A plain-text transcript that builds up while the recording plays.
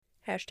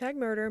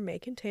#murder may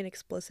contain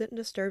explicit and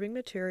disturbing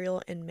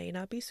material and may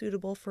not be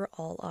suitable for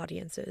all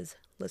audiences.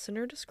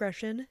 Listener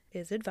discretion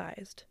is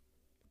advised.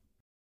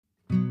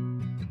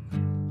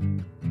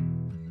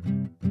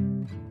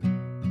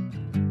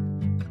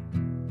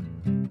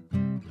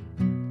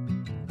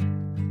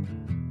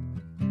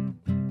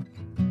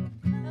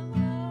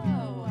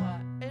 Hello,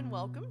 and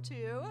welcome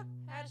to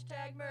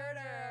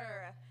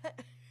 #murder.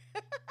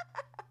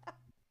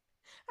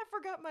 I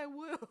forgot my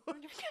woo. Woo!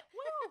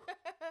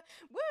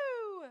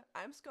 Woo!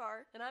 I'm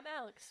Scar. And I'm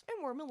Alex.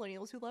 And we're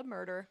millennials who love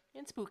murder.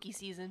 In spooky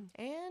season.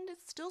 And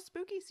it's still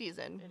spooky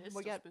season. It is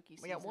we still got, spooky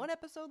season. We got one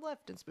episode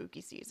left in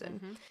spooky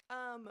season.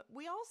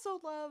 We also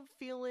love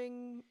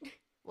feeling...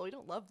 Well, we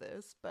don't love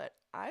this, but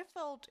I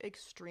felt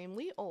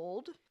extremely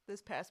old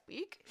this past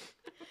week.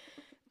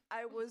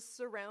 I was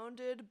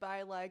surrounded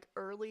by, like,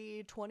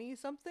 early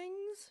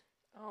 20-somethings.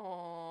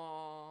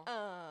 Aww.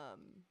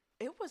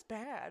 It was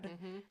bad.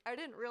 I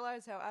didn't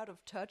realize how out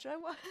of touch I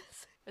was.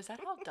 Is that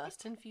how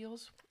Dustin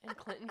feels and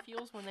Clinton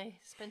feels when they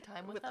spend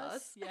time with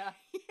us? Yeah.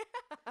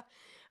 Yeah.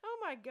 Oh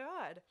my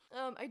god.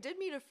 I did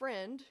meet a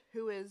friend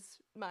who is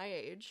my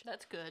age.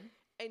 That's good.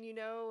 And you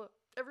know,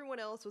 everyone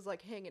else was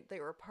like hanging, they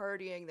were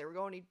partying, they were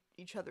going to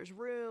each other's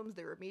rooms,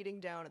 they were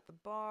meeting down at the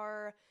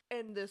bar.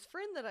 And this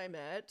friend that I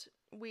met,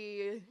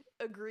 we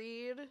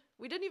agreed,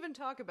 we didn't even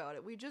talk about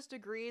it. We just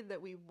agreed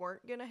that we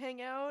weren't going to hang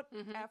out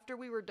after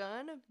we were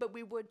done, but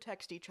we would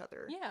text each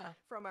other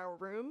from our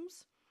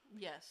rooms.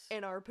 Yes.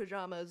 In our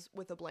pajamas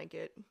with a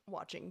blanket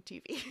watching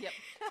TV. Yep.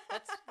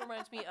 That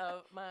reminds me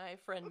of my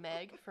friend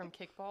Meg from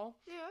Kickball.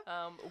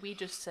 Yeah. We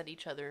just send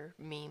each other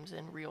memes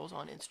and reels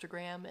on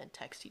Instagram and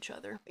text each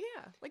other.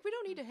 Yeah. Like, we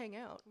don't need to hang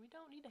out. We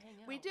don't need to hang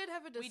out. We did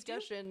have a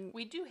discussion.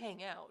 We do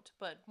hang out,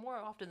 but more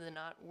often than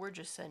not, we're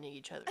just sending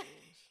each other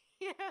memes.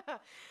 Yeah.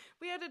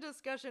 We had a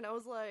discussion. I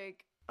was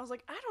like,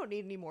 I don't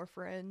need any more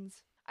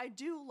friends. I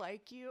do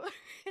like you.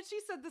 And she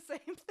said the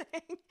same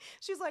thing.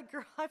 She's like,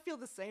 girl, I feel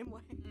the same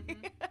way.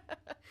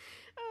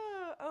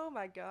 Oh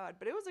my god.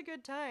 But it was a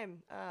good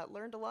time.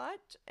 Learned a lot,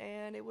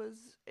 and it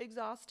was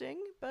exhausting,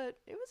 but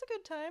it was a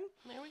good time.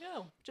 There we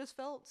go. Just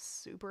felt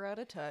super out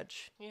of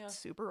touch. Yeah.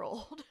 Super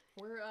old.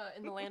 We're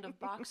in the land of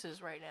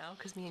boxes right now,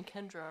 because me and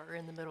Kendra are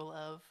in the middle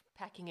of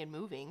packing and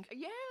moving.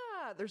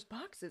 Yeah, there's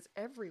boxes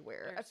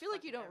everywhere. I feel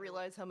like you don't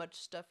realize how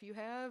much stuff you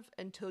have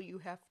until you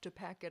have to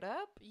pack it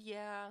up.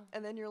 Yeah.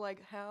 And then you're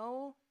like,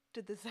 how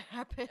did this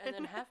happen? And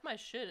then half my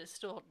shit is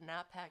still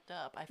not packed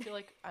up. I feel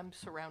like I'm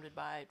surrounded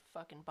by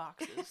fucking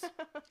boxes.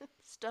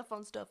 Stuff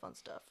on stuff on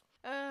stuff.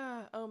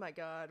 Oh my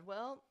god.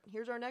 Well,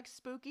 here's our next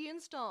spooky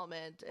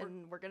installment,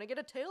 and we're gonna get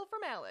a tale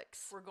from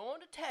Alex. We're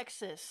going to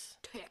Texas.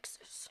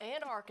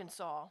 And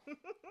Arkansas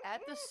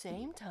at the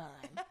same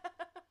time.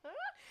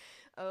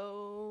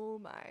 Oh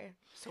my.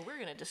 So we're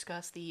going to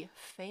discuss the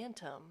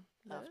Phantom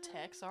of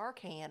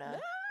Texarkana.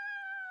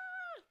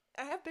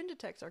 I have been to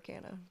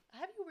Texarkana.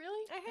 Have you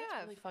really? I have.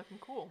 That's really fucking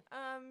cool.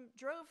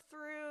 Drove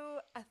through,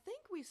 I think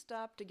we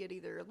stopped to get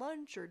either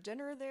lunch or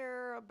dinner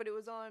there, but it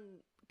was on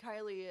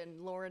Kylie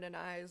and Lauren and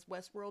I's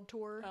Westworld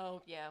tour.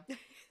 Oh, yeah.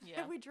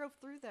 Yeah. We drove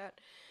through that.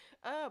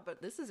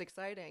 But this is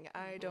exciting.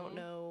 I don't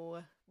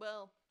know.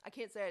 Well, I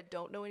can't say I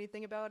don't know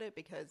anything about it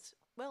because,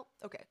 well,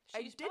 okay.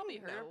 She's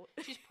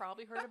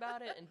probably heard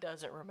about it and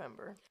doesn't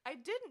remember. I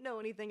didn't know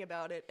anything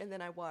about it, and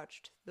then I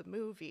watched the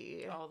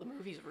movie. Oh, the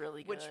movie's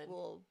really good. Which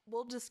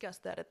we'll discuss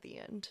that at the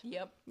end.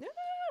 Yep. Yeah.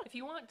 If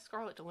you want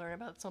Scarlett to learn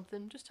about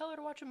something, just tell her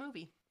to watch a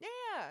movie.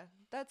 Yeah,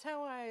 that's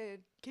how I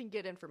can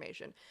get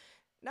information.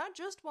 Not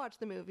just watch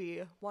the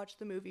movie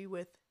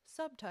with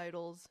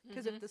subtitles,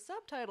 because if the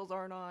subtitles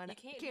aren't on, you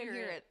can't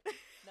hear it.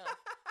 No.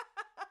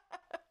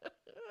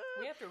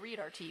 We have to read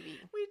our TV.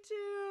 We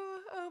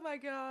do. Oh my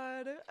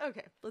god.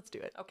 Okay, let's do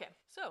it. Okay,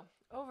 so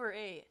over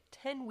a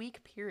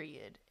 10-week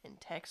period in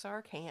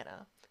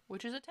Texarkana,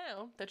 which is a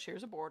town that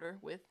shares a border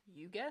with,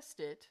 you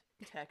guessed it,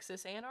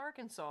 Texas and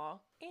Arkansas,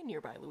 and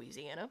nearby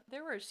Louisiana,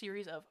 there were a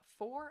series of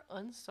 4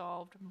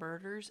 unsolved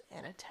murders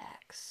and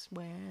attacks.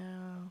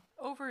 Wow.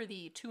 Over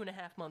the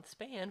 2.5-month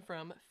span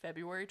from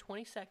February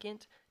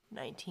 22nd,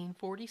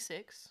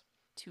 1946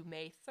 to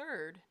May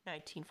 3rd,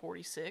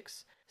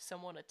 1946,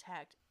 someone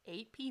attacked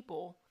 8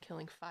 people,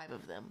 killing 5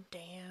 of them.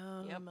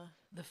 Damn. Yep.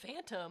 The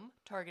Phantom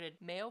targeted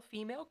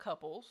male-female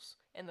couples,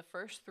 and the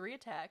first 3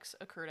 attacks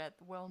occurred at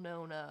the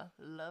well-known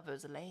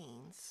Lovers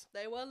Lanes.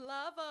 They were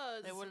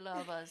lovers. They were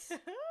lovers.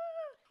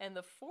 And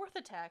the 4th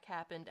attack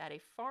happened at a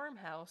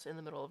farmhouse in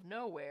the middle of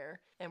nowhere,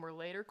 and were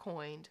later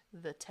coined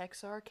the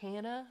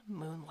Texarkana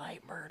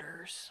Moonlight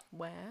Murders.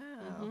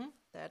 Wow.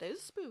 That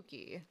is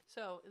spooky.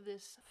 So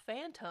this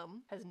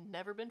Phantom has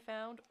never been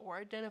found or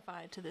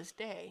identified to this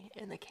day,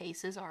 and the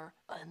cases are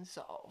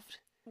unsolved.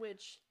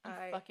 Which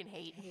I fucking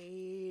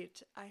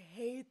hate. I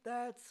hate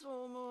that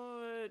so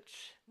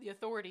much. The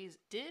authorities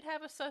did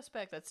have a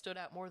suspect that stood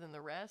out more than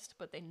the rest,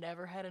 but they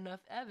never had enough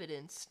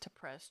evidence to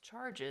press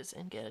charges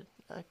and get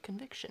a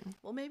conviction.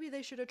 Well, maybe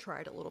they should have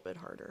tried a little bit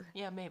harder.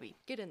 Yeah, maybe.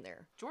 Get in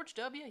there. George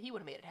W., he would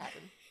have made it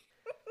happen.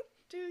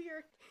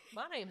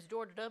 My name's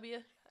George W.,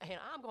 and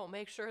I'm going to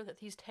make sure that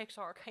these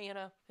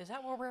Texarkana, is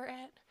that where we're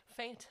at?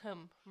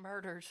 Phantom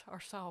murders are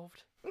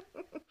solved.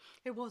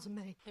 It wasn't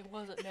me. It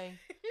wasn't me.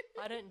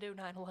 I didn't do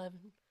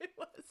 9/11. It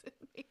wasn't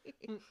me.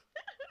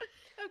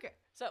 Okay.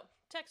 So,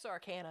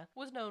 Texarkana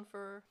was known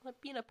for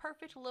being a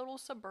perfect little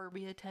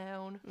suburbia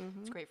town.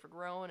 It's great for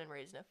growing and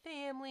raising a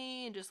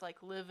family and just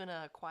living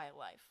a quiet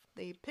life.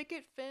 The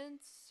picket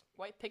fence.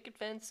 White picket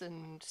fence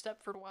and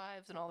Stepford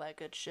wives and all that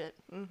good shit.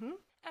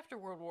 After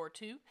World War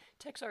II,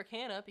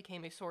 Texarkana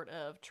became a sort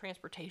of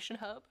transportation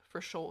hub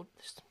for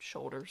shoulders.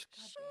 Shoulders,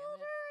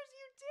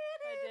 you did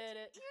it! I did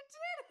it. You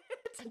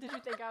did it! Did you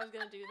think I was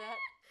going to do that?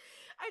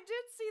 I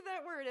did see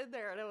that word in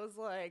there, and it was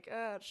like,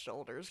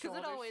 shoulders. Because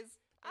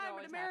I'm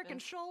an American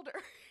happens.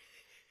 shoulder.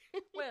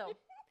 Well,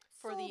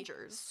 for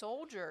Soldiers. the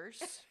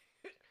soldiers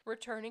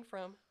returning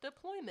from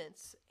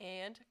deployments,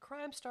 and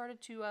crime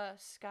started to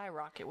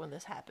skyrocket when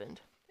this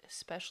happened,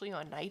 especially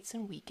on nights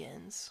and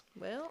weekends.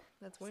 Well,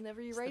 that's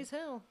whenever you raise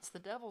hell. It's the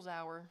devil's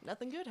hour.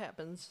 Nothing good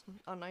happens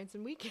on nights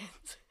and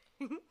weekends.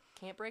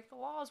 Can't break the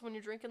laws when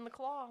you're drinking the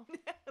claw.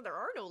 There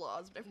are no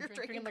laws if you're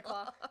drinking the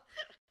claw.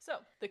 So,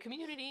 the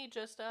community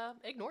just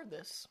ignored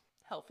this.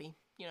 Healthy,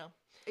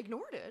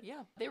 Ignored it.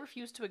 Yeah. They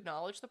refused to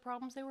acknowledge the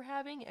problems they were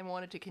having and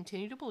wanted to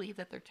continue to believe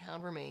that their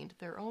town remained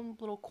their own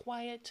little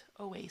quiet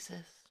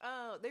oasis.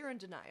 Oh, they're in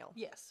denial.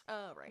 Yes.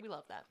 Oh, right. We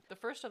love that. The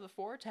first of the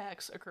 4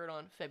 attacks occurred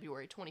on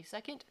February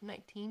 22nd,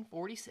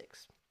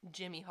 1946.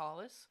 Jimmy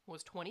Hollis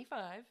was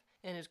 25,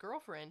 and his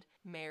girlfriend,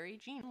 Mary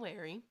Jean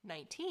Larry,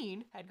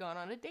 19, had gone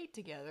on a date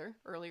together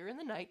earlier in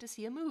the night to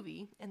see a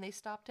movie, and they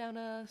stopped down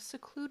a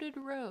secluded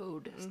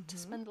road to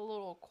spend a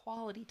little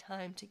quality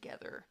time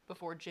together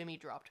before Jimmy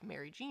dropped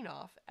Mary Jean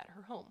off at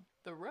her home.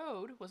 The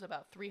road was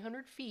about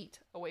 300 feet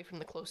away from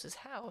the closest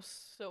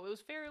house, so it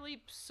was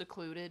fairly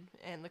secluded,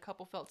 and the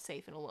couple felt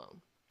safe and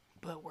alone.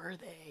 But were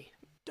they?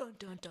 Dun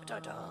dun dun.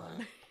 Dun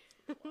dun.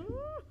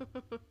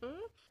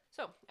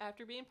 So,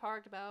 after being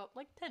parked about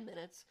 10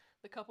 minutes,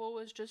 the couple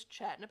was just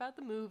chatting about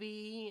the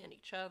movie and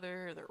each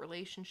other, their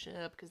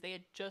relationship, because they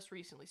had just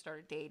recently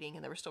started dating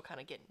and they were still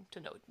kind of getting to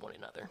know one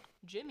another.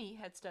 Jimmy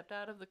had stepped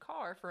out of the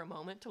car for a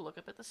moment to look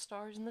up at the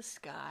stars in the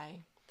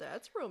sky.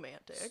 That's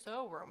romantic.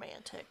 So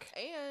romantic.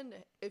 And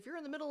if you're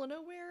in the middle of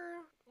nowhere,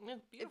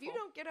 It's if you beautiful.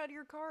 don't get out of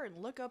your car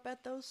and look up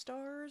at those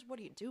stars, what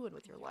are you doing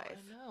with your life?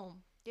 I know.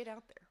 Get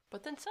out there.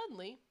 But then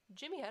suddenly,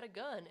 Jimmy had a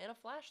gun and a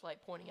flashlight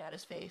pointing at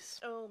his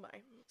face. Oh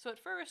my. So at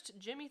first,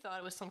 Jimmy thought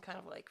it was some kind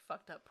of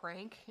fucked up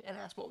prank and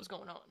asked what was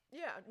going on.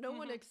 Yeah, no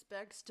one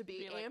expects to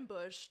be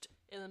ambushed.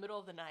 In the middle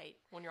of the night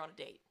when you're on a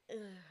date.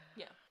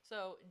 Yeah.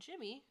 So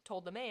Jimmy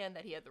told the man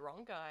that he had the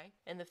wrong guy,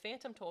 and the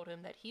Phantom told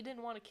him that he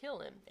didn't want to kill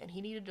him, and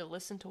he needed to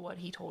listen to what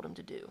he told him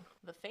to do.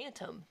 The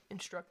Phantom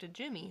instructed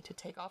Jimmy to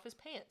take off his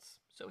pants,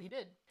 so he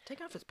did.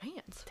 Take off his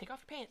pants. Take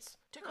off your pants.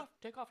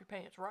 Take off your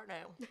pants right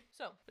now.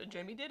 So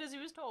Jimmy did as he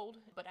was told,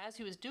 but as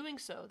he was doing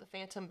so, the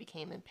Phantom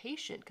became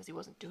impatient because he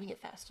wasn't doing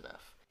it fast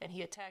enough, and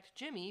he attacked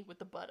Jimmy with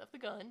the butt of the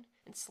gun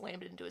and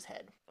slammed it into his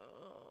head.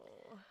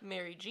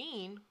 Mary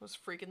Jean was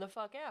freaking the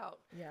fuck out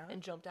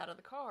and jumped out of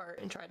the car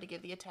and tried to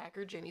give the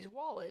attacker Jimmy's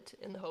wallet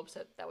in the hopes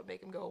that that would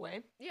make him go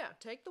away. Yeah,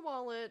 take the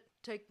wallet.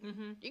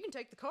 You can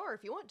take the car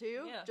if you want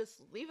to. Yeah.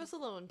 Just leave us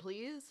alone,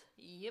 please.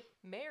 Yep.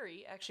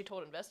 Mary actually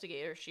told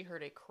investigators she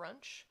heard a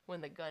crunch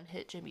when the gun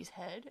hit Jimmy's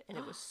head, and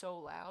it was so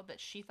loud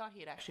that she thought he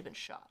had actually been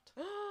shot.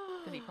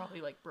 Because he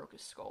probably broke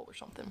his skull or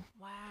something.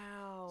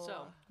 Wow.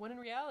 So, when in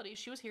reality,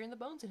 she was hearing the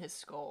bones in his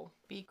skull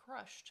be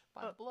crushed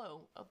by the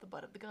blow of the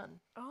butt of the gun.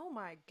 Oh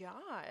my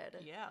god.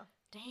 Yeah.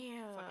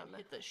 Damn. Fucking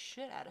hit the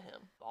shit out of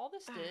him. All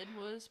this did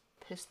was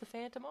piss the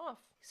Phantom off.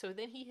 So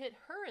then he hit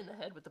her in the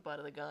head with the butt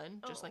of the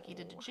gun, just like he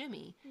did to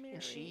Jimmy,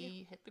 and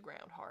she hit the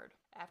ground hard.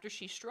 After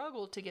she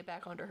struggled to get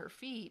back onto her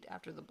feet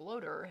after the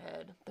blow to her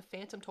head, the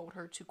Phantom told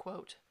her to,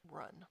 quote,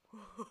 run.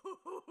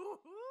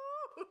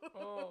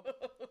 Oh.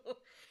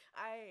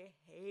 I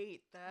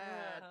hate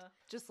that. Yeah.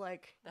 Just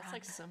That's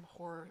like some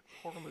horror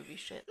movie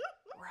shit.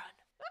 Run.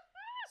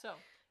 So,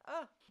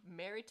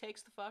 Mary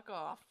takes the fuck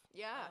off.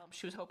 Yeah.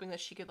 She was hoping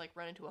that she could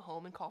run into a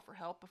home and call for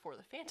help before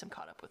the Phantom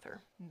caught up with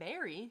her.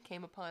 Mary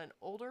came upon an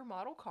older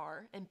model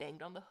car and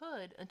banged on the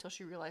hood until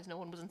she realized no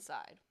one was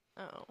inside.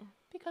 Oh.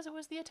 Because it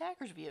was the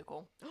attacker's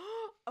vehicle.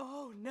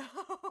 Oh no.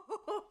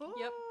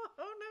 Yep.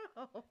 Oh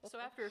no. So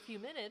after a few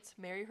minutes,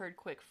 Mary heard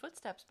quick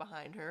footsteps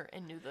behind her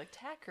and knew the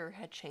attacker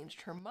had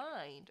changed her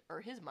mind,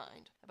 or his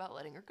mind, about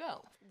letting her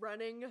go.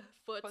 Running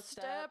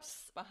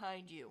footsteps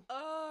behind you.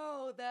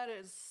 Oh, that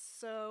is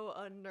so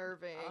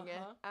unnerving.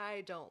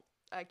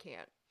 I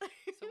can't.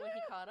 So when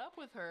he caught up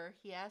with her,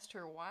 he asked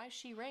her why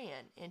she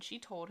ran, and she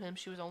told him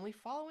she was only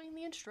following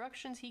the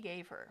instructions he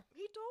gave her.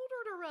 He told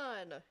her to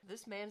run.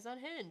 This man's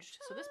unhinged,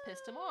 so this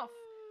pissed him off.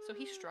 So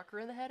he struck her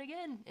in the head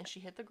again, and she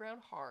hit the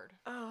ground hard.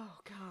 Oh,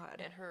 God.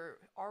 And her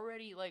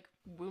already,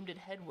 wounded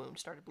head wound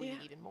started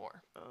bleeding even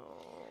more.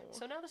 Oh.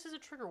 So now this is a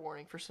trigger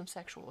warning for some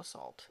sexual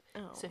assault.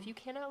 Oh. So if you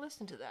cannot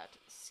listen to that,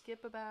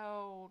 skip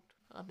about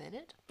a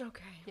minute.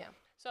 Okay. Yeah.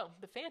 So,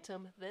 the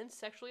Phantom then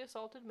sexually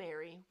assaulted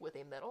Mary with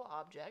a metal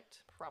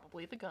object,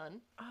 probably the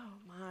gun, Oh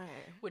my.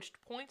 which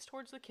points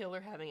towards the killer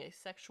having a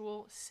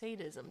sexual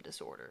sadism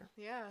disorder.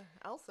 Yeah,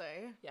 I'll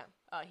say. Yeah.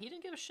 He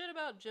didn't give a shit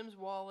about Jim's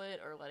wallet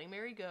or letting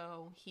Mary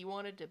go. He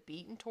wanted to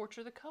beat and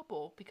torture the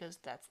couple because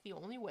that's the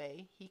only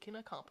way he can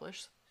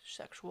accomplish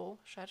sexual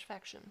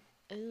satisfaction.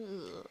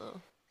 Ugh.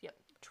 Yep.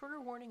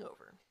 Trigger warning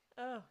over.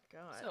 Oh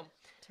god. So,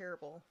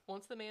 terrible.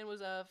 once the man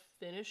was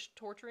finished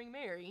torturing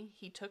Mary,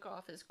 he took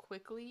off as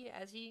quickly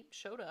as he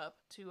showed up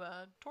to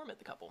torment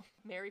the couple.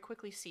 Mary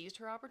quickly seized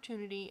her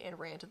opportunity and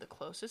ran to the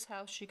closest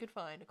house she could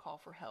find to call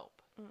for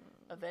help.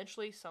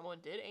 Eventually, someone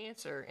did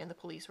answer, and the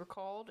police were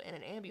called, and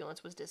an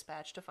ambulance was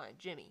dispatched to find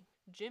Jimmy.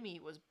 Jimmy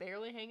was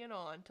barely hanging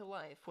on to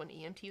life when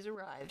EMTs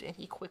arrived, and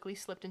he quickly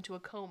slipped into a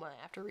coma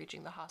after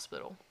reaching the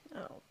hospital.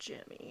 Oh,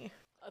 Jimmy.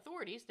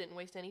 Authorities didn't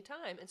waste any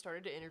time and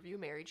started to interview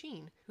Mary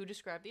Jean, who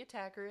described the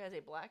attacker as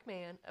a black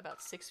man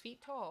about 6 feet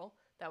tall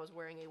that was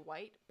wearing a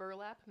white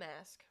burlap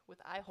mask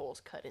with eye holes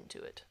cut into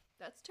it.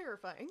 That's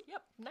terrifying.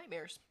 Yep,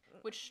 nightmares.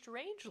 Which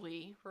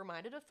strangely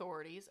reminded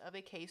authorities of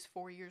a case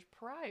 4 years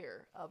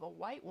prior of a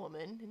white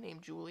woman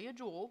named Julia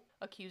Jewell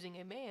accusing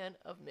a man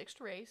of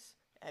mixed race,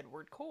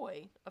 Edward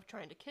Coy, of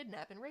trying to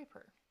kidnap and rape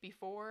her.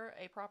 Before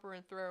a proper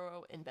and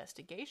thorough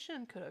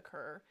investigation could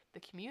occur, the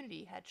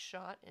community had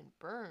shot and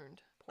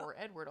burned poor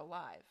Edward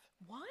alive.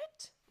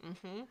 What?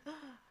 Mm-hmm.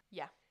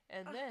 Yeah.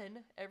 And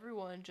then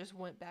everyone just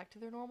went back to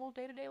their normal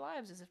day-to-day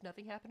lives as if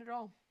nothing happened at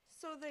all.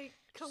 So they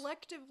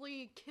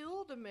collectively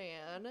killed a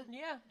man.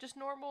 Yeah, just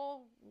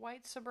normal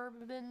white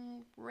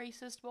suburban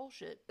racist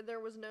bullshit. There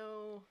was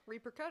no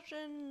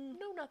repercussion.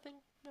 No, nothing.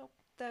 No.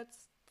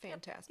 That's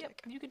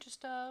fantastic. Yep. You could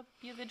just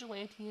be a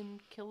vigilante and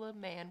kill a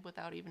man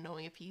without even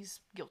knowing if he's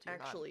guilty or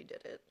not. Actually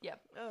did it.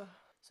 Yep. Ugh.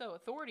 So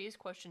authorities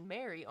questioned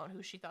Mary on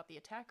who she thought the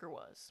attacker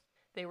was.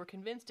 They were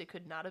convinced it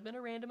could not have been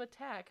a random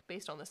attack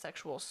based on the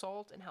sexual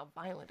assault and how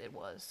violent it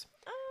was.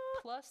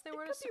 Plus, they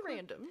were in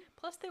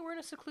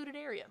a secluded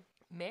area.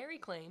 Mary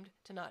claimed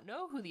to not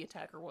know who the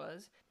attacker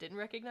was, didn't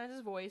recognize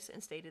his voice,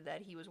 and stated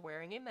that he was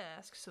wearing a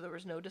mask, so there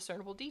was no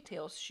discernible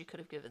details she could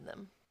have given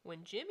them.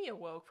 When Jimmy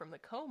awoke from the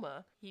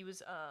coma, he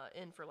was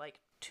in for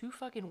like 2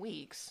 fucking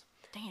weeks.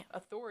 Damn.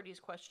 Authorities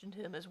questioned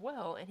him as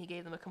well, and he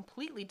gave them a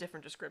completely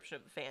different description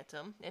of the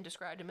Phantom and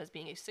described him as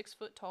being a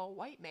 6-foot-tall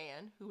white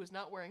man who was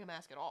not wearing a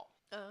mask at all.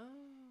 Oh.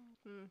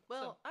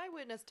 Well,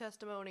 eyewitness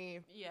testimony.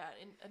 Yeah,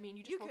 and I mean,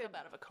 you just woke up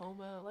out of a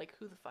coma. Like,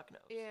 who the fuck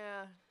knows?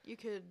 Yeah, you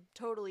could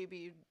totally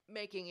be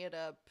making it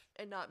up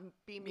and not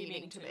be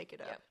meaning to make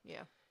it up. Yep.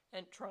 Yeah.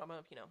 And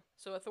trauma,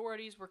 So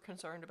authorities were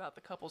concerned about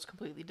the couple's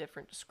completely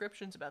different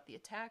descriptions about the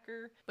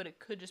attacker, but it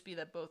could just be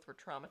that both were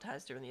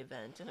traumatized during the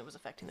event and it was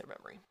affecting their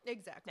memory.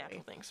 Exactly.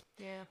 Natural things.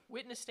 Yeah.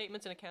 Witness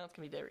statements and accounts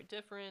can be very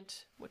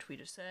different, which we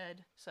just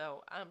said.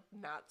 So I'm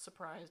not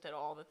surprised at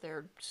all that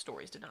their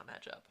stories did not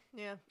match up.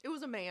 Yeah. It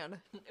was a man.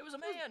 It was a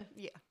man!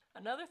 Yeah.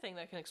 Another thing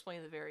that can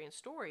explain the varying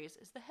stories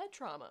is the head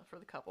trauma for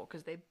the couple,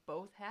 because they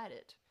both had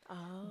it.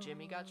 Oh.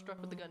 Jimmy got struck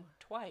with the gun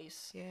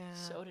twice. Yeah.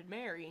 So did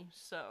Mary.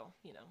 So,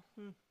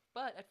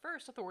 But at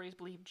first, authorities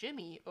believed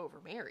Jimmy over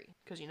Mary,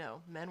 because,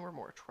 men were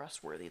more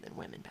trustworthy than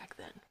women back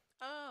then.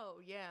 Oh,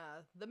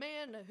 yeah. The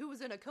man who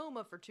was in a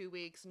coma for 2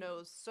 weeks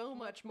knows so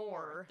much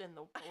more than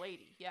the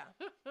lady, yeah.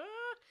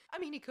 I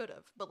mean, he could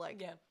have, but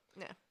Yeah.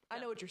 I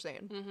know what you're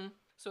saying. Mm-hmm.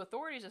 So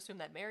authorities assumed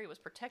that Mary was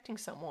protecting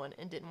someone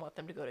and didn't want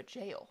them to go to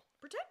jail.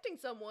 Protecting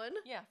someone?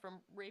 Yeah, from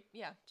rape,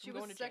 yeah. She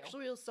was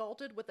sexually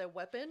assaulted with a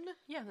weapon?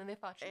 Yeah, and then they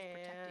thought she was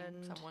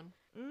protecting someone.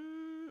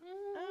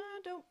 I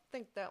don't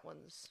think that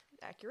one's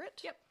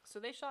accurate. Yep, so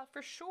they thought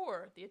for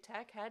sure the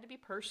attack had to be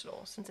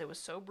personal since it was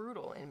so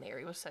brutal and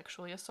Mary was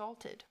sexually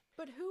assaulted.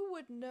 But who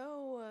would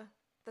know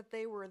that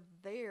they were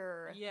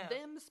there? Yeah.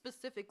 Them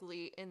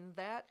specifically in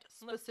that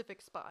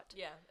specific spot?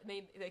 Yeah,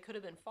 they could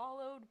have been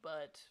followed,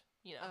 but,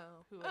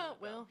 who would Oh,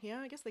 well, yeah,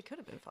 I guess they could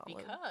have been followed.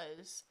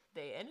 Because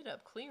they ended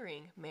up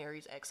clearing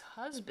Mary's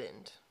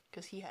ex-husband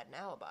because he had an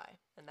alibi,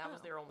 and that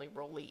was their only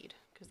real lead,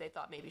 because they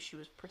thought maybe she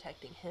was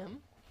protecting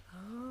him.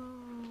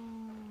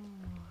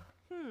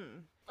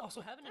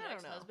 Also, having an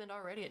ex-husband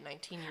already at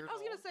 19 years old. I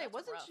was going to say,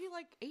 wasn't rough. she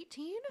like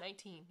 18?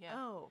 19, yeah.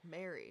 Oh,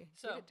 Mary.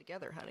 Get it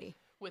together, honey.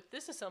 With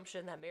this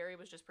assumption that Mary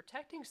was just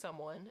protecting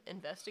someone,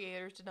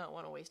 investigators did not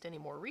want to waste any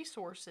more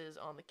resources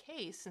on the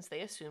case since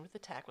they assumed the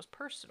attack was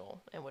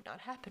personal and would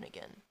not happen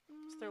again.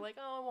 So they're like,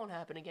 oh, it won't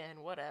happen again,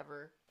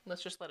 whatever.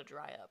 Let's just let it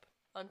dry up.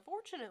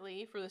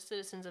 Unfortunately for the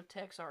citizens of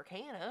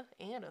Texarkana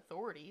and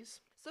authorities...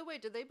 So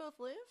wait, did they both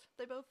live?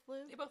 They both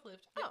lived? They both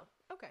lived. Oh,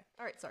 okay.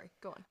 All right, sorry.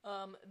 Go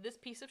on. This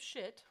piece of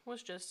shit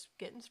was just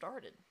getting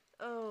started.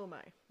 Oh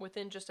my.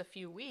 Within just a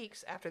few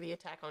weeks after the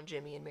attack on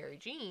Jimmy and Mary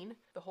Jean,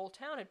 the whole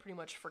town had pretty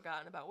much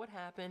forgotten about what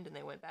happened and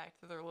they went back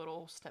to their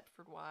little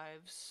Stepford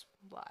wives'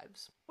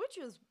 lives. Which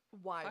is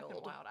wild.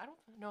 Fucking wild. I don't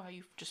know how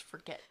you just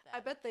forget that.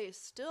 I bet they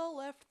still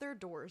left their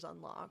doors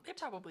unlocked. They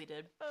probably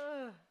did.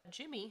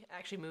 Jimmy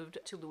actually moved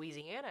to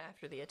Louisiana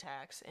after the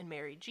attacks and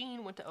Mary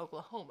Jean went to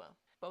Oklahoma.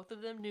 Both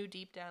of them knew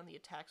deep down the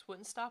attacks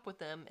wouldn't stop with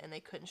them, and they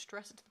couldn't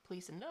stress it to the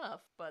police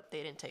enough, but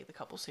they didn't take the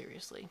couple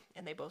seriously,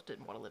 and they both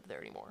didn't want to live there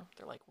anymore.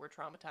 They're like, we're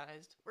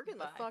traumatized. We're getting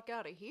Bye. the fuck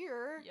out of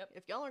here. Yep.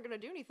 If y'all aren't going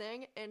to do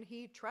anything, and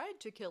he tried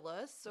to kill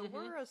us, so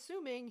we're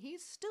assuming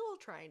he's still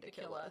trying to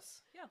kill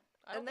us. Yeah.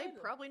 And they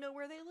probably know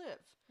where they live.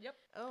 Yep.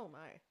 Oh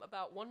my.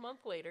 About 1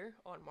 month later,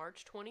 on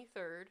March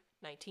 23rd,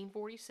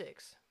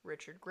 1946,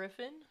 Richard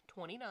Griffin,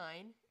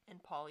 29,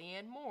 and Polly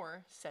Ann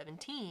Moore,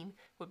 17,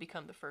 would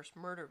become the first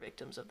murder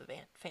victims of the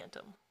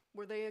Phantom.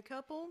 Were they a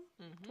couple?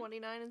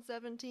 29 and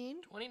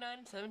 17? 29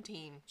 and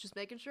 17. Just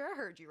making sure I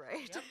heard you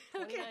right. Yep,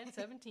 29 and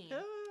 17.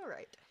 All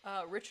right.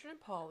 Richard and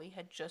Polly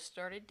had just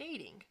started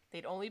dating.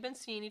 They'd only been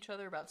seeing each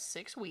other about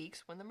 6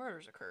 weeks when the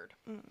murders occurred.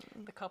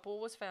 The couple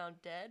was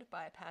found dead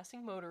by a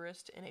passing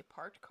motorist in a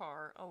parked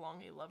car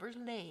along a lover's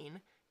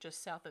lane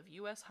just south of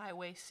U.S.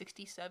 Highway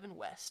 67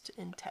 West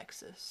in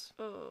Texas.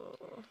 Oh.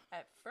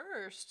 At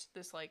first,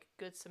 this,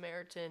 Good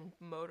Samaritan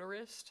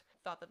motorist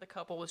thought that the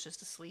couple was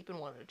just asleep and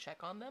wanted to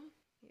check on them.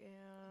 Yeah.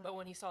 But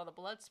when he saw the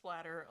blood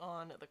splatter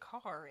on the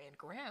car and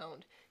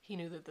ground, he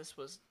knew that this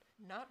was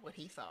not what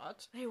he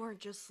thought. They weren't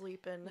just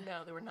sleeping.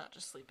 No, they were not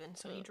just sleeping.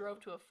 So he drove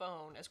to a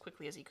phone as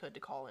quickly as he could to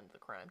call into the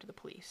crime to the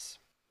police.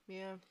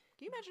 Yeah. Can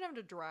you imagine having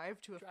to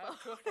drive to a phone?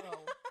 To a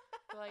phone.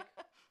 Like,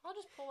 I'll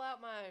just pull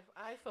out my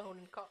iPhone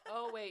and call.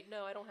 Oh, wait,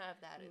 no, I don't have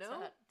that. It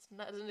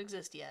doesn't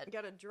exist yet. You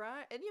gotta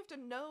drive, and you have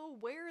to know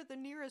where the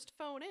nearest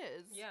phone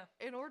is. Yeah.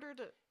 In order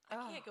to...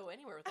 I can't go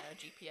anywhere without a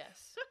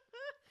GPS.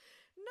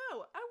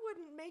 No, I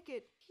wouldn't make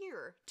it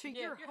here to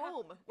your your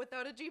home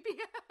without a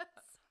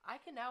GPS. I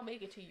can now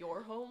make it to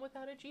your home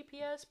without a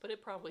GPS, but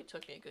it probably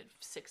took me a good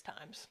 6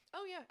 times.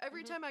 Oh yeah,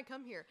 every time I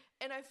come here.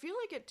 And I feel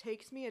like it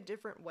takes me a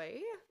different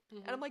way.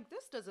 And I'm like,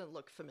 this doesn't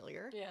look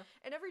familiar. Yeah.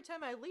 And every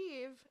time I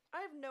leave,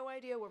 I have no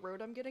idea what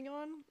road I'm getting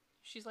on.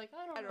 She's like,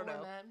 I don't know where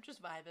I'm at. I'm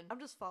just vibing. I'm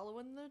just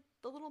following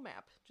the little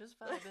map. Just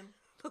vibing.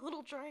 The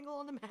little triangle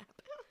on the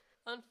map.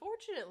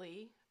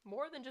 Unfortunately,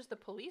 more than just the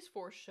police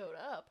force showed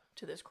up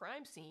to this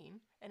crime scene,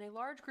 and a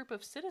large group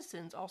of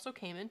citizens also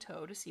came in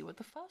tow to see what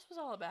the fuss was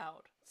all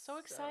about. So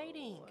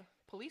exciting.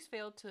 Police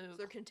failed to... So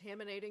they're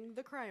contaminating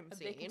the crime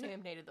scene. They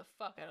contaminated the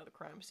fuck out of the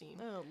crime scene.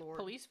 Oh, Lord.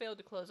 Police failed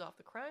to close off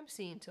the crime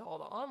scene to all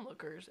the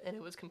onlookers, and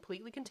it was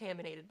completely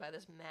contaminated by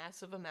this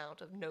massive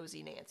amount of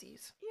nosy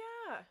Nancys.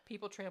 Yeah.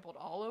 People trampled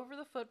all over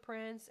the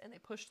footprints, and they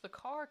pushed the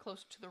car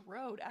closer to the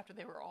road after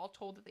they were all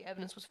told that the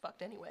evidence was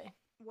fucked anyway.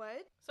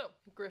 What? So,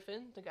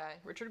 Griffin, the guy,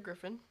 Richard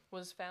Griffin,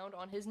 was found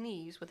on his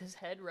knees with his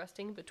head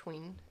resting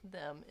between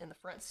them in the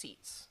front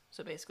seats.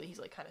 So basically, he's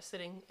kind of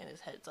sitting, and his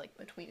head's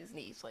between his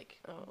knees,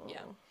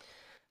 yeah.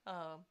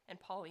 And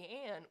Polly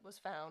Ann was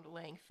found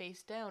laying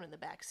face down in the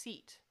back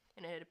seat.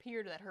 And it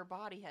appeared that her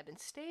body had been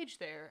staged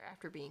there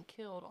after being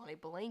killed on a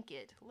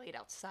blanket laid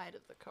outside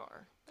of the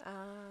car.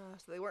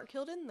 So they weren't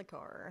killed in the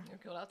car. They were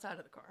killed outside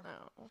of the car.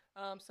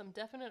 Oh. Some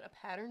definite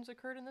patterns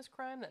occurred in this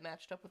crime that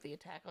matched up with the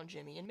attack on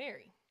Jimmy and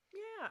Mary.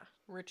 Yeah.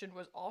 Richard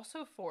was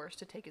also forced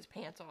to take his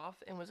pants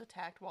off and was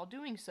attacked while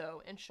doing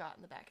so and shot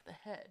in the back of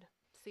the head.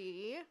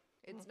 See?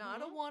 It's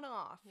not a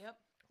one-off. Yep.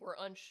 We're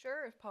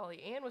unsure if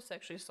Polly Ann was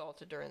sexually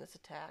assaulted during this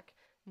attack.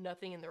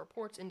 Nothing in the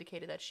reports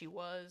indicated that she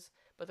was,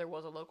 but there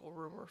was a local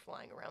rumor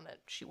flying around that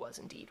she was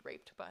indeed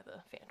raped by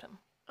the Phantom.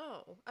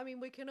 Oh, I mean,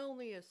 we can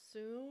only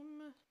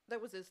assume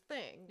that was his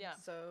thing. Yeah.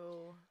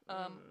 So,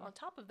 on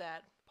top of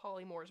that,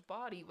 Polly Moore's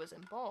body was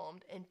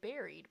embalmed and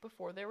buried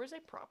before there was a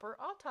proper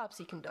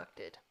autopsy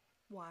conducted.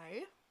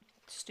 Why?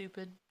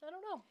 Stupid. I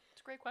don't know.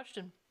 It's a great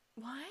question.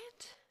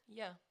 What?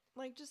 Yeah.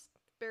 Just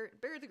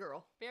bury the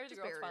girl. Bury the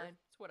Just girl, it's bury her. fine.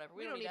 It's whatever.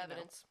 We don't need even know.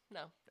 evidence.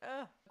 No.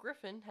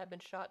 Griffin had been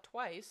shot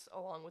twice,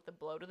 along with a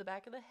blow to the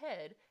back of the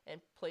head,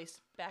 and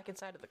placed back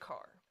inside of the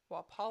car,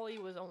 while Polly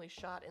was only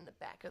shot in the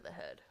back of the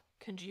head.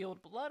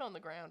 Congealed blood on the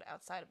ground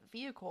outside of the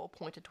vehicle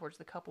pointed towards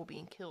the couple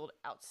being killed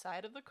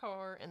outside of the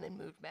car and then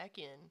moved back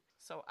in.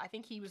 So I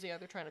think he was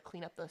either trying to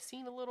clean up the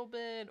scene a little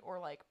bit or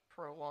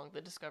prolong the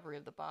discovery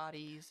of the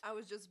bodies. I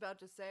was just about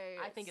to say.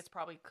 I think it's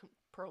probably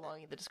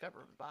prolonging the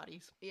discovery of the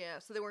bodies. Yeah,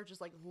 so they weren't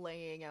just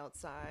laying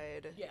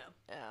outside. Yeah.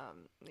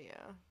 Yeah.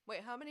 Wait,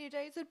 how many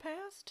days had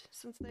passed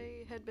since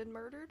they had been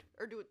murdered?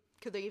 Or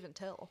could they even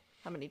tell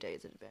how many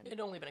days it had been?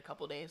 It'd only been a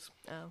couple days.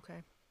 Oh,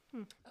 okay.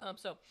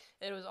 So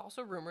it was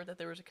also rumored that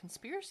there was a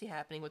conspiracy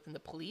happening within the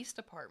police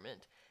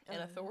department,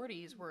 and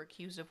authorities were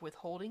accused of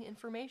withholding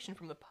information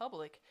from the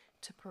public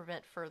to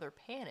prevent further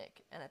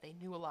panic, and that they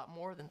knew a lot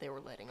more than they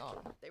were letting on.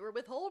 They were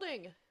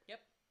withholding. Yep.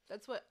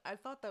 That's what I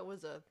thought that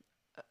was a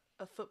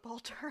football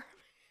term.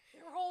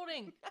 They were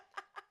holding.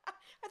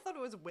 I thought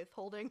it was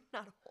withholding,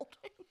 not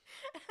holding.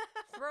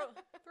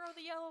 throw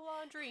the yellow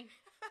laundry.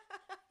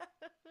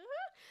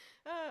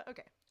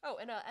 Okay. Oh,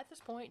 and at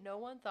this point, no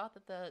one thought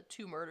that the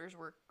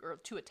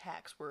two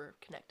attacks were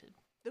connected.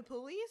 The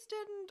police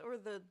didn't, or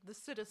the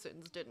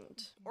citizens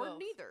didn't? Or Both.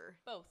 neither?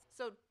 Both.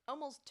 So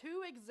almost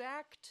 2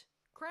 exact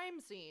crime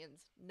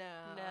scenes. No.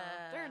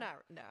 Nah. They're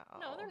not. No.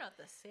 No, they're not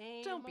the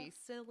same. Don't be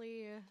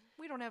silly.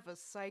 We don't have a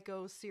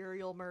psycho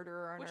serial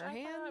murderer on Which our I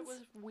hands. thought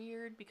was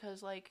weird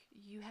because,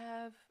 you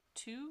have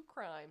two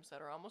crimes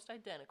that are almost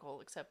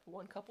identical, except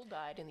one couple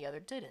died and the other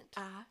didn't.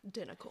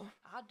 Identical.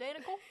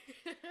 Identical?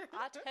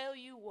 I tell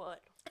you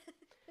what.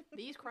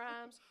 These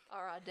crimes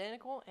are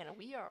identical, and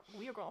we are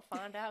going to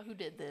find out who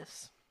did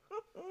this.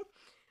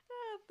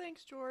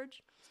 Thanks,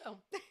 George. So,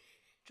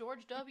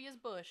 George W.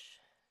 Bush.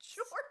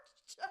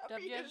 George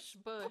W.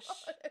 Bush.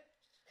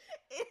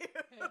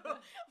 Ew.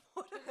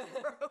 What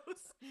a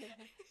gross.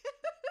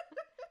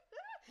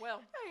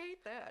 Well, I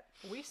hate that.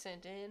 we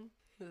sent in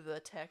the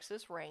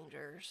Texas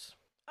Rangers.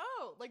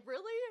 Oh, like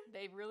really?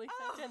 They really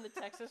sent in the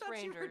Texas I thought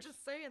Rangers. You were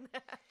just saying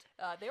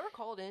that. They were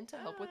called in to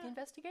help with the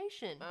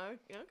investigation.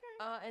 Okay.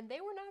 And they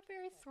were not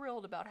very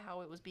thrilled about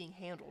how it was being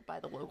handled by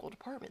the local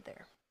department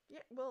there. Yeah,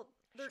 well,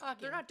 they're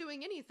Shocking. not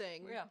doing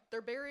anything. Yeah.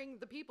 They're burying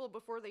the people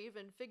before they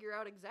even figure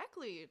out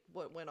exactly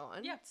what went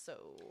on. Yeah.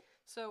 So,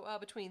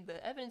 Between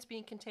the evidence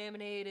being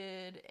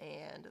contaminated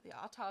and the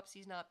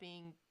autopsies not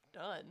being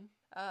done,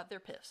 they're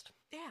pissed.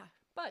 yeah.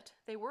 But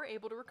they were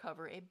able to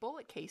recover a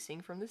bullet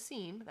casing from the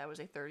scene that was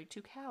a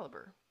 .32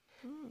 caliber.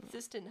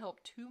 This didn't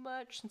help too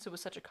much since it was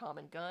such a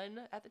common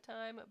gun at the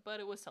time, but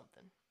it was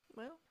something.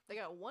 Well, they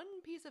got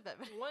one piece of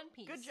evidence. One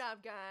piece. Good job,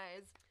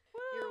 guys.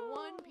 Your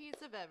one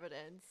piece of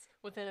evidence.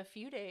 Within a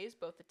few days,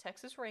 both the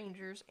Texas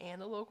Rangers and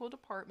the local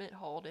department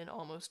hauled in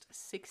almost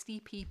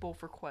 60 people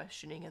for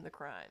questioning in the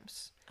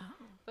crimes.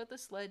 Oh. But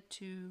this led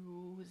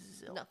to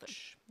zilch. Nothing.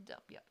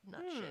 Yep,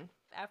 not shit.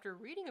 After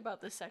reading about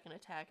the second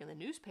attack in the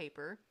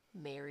newspaper,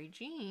 Mary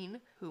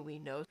Jean, who we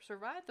know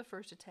survived the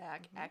first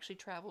attack, actually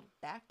traveled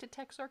back to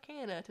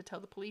Texarkana to tell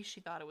the police she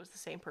thought it was the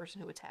same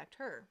person who attacked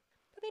her.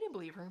 But they didn't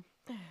believe her.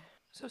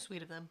 So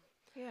sweet of them.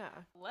 Yeah.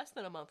 Less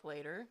than a month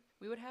later,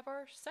 we would have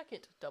our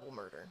second double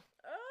murder.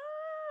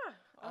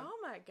 Oh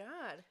my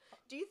god.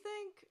 Do you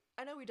think...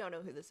 I know we don't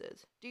know who this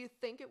is. Do you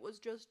think it was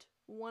just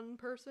one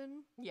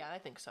person? Yeah, I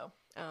think so.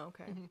 Oh,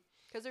 okay.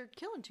 Because they're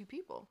killing two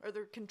people. Or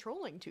they're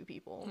controlling two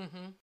people.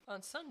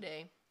 On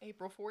Sunday,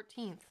 April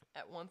 14th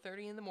at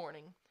 1:30 in the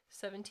morning,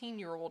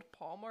 17-year-old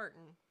Paul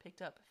Martin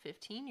picked up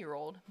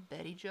 15-year-old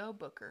Betty Jo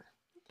Booker.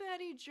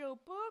 Betty Jo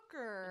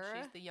Booker.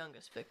 And she's the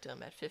youngest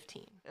victim at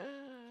 15.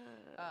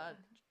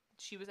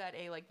 She was at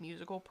a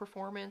musical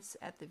performance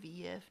at the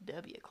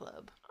VFW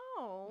club.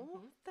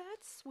 Oh,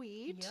 that's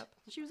sweet. Yep.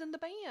 She was in the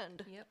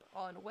band. Yep,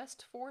 on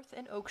West 4th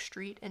and Oak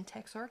Street in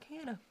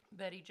Texarkana.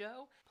 Betty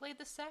Jo played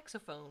the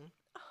saxophone.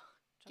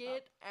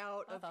 Get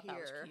out I of thought that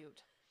was here.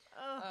 cute.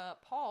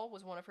 Paul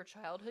was one of her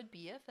childhood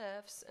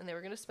BFFs, and they were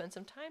going to spend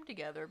some time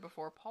together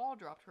before Paul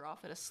dropped her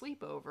off at a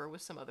sleepover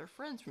with some other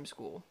friends from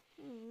school.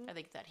 I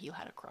think that he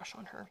had a crush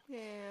on her.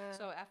 Yeah.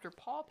 So after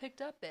Paul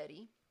picked up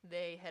Betty,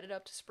 they headed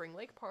up to Spring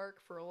Lake Park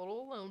for a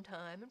little alone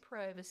time and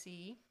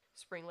privacy.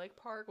 Spring Lake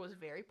Park was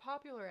very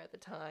popular at the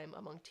time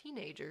among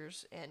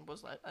teenagers and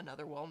was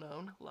another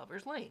well-known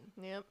lover's lane.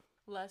 Yep.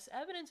 Less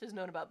evidence is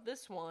known about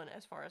this one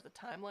as far as the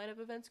timeline of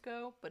events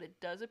go, but it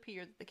does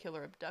appear that the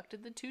killer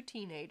abducted the two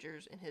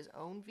teenagers in his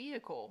own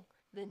vehicle,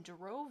 then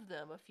drove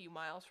them a few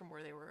miles from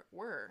where they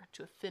were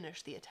to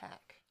finish the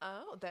attack.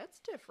 Oh, that's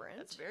different.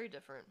 That's very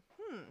different.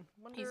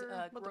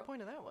 Wonder what the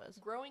point of that was.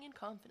 Growing in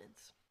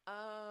confidence.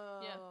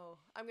 Oh.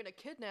 I'm going to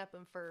kidnap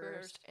them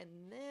first and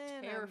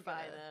then Terrify I'm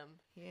gonna... them.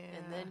 Yeah.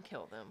 And then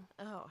kill them.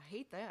 Oh, I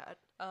hate that.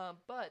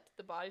 But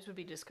the bodies would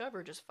be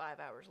discovered just 5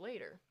 hours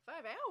later.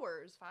 5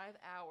 hours? 5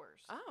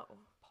 hours. Oh.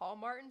 Paul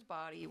Martin's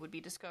body would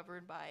be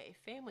discovered by a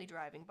family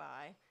driving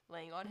by,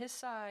 laying on his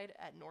side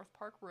at North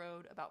Park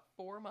Road, about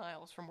 4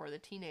 miles from where the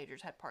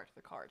teenagers had parked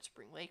their car at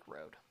Spring Lake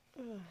Road.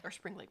 Or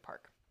Spring Lake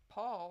Park.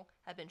 Paul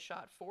had been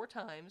shot 4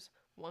 times,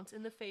 once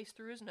in the face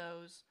through his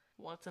nose,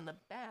 once in the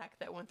back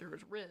that went through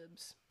his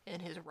ribs, in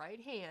his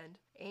right hand,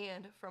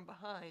 and from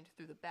behind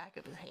through the back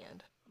of his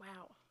hand.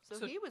 Wow.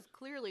 So he was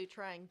clearly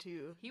trying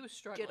to He was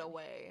struggling. get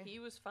away. He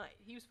was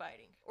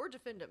fighting. Or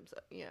defend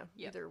himself. Yeah,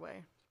 either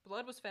way.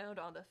 Blood was found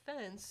on the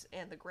fence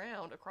and the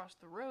ground across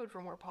the road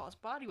from where Paul's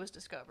body was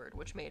discovered,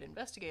 which made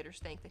investigators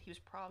think that he was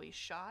probably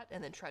shot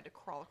and then tried to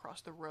crawl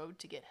across the road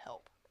to get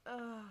help.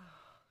 Oh,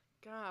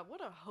 God,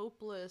 what a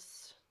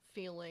hopeless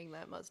feeling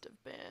that must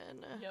have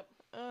been. Yep.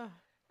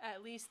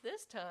 At least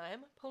this time,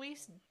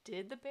 police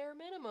did the bare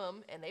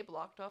minimum, and they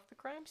blocked off the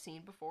crime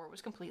scene before it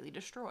was completely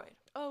destroyed.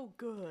 Oh,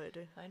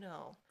 good. I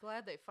know.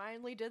 Glad they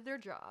finally did their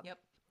job. Yep.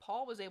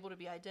 Paul was able to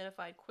be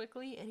identified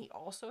quickly, and he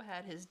also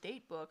had his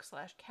date book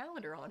 /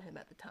 calendar on him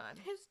at the time.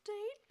 His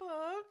date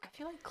book? I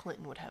feel like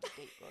Clinton would have a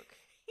date book.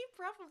 He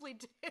probably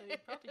did. He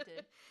probably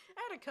did.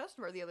 I had a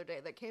customer the other day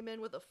that came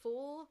in with a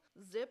full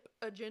zip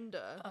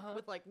agenda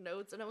with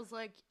notes, and I was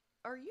like,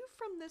 are you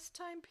from this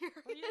time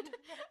period?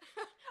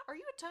 Are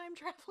you a time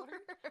traveler?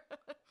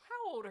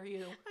 How old are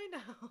you? I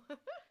know.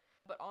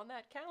 But on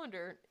that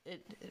calendar,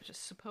 it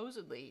just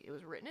supposedly, it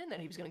was written in that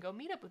he was going to go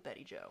meet up with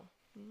Betty Jo.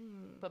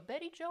 But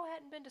Betty Jo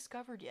hadn't been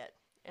discovered yet,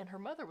 and her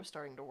mother was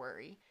starting to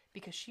worry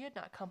because she had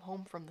not come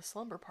home from the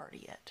slumber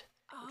party yet.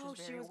 Oh,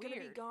 she was going to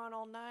be gone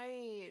all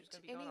night. She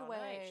was going to be gone all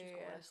night. She was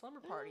going to a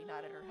slumber party,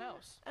 not at her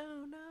house.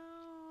 Oh,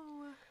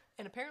 no.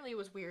 And apparently it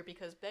was weird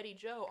because Betty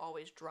Jo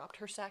always dropped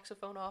her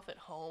saxophone off at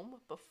home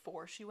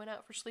before she went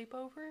out for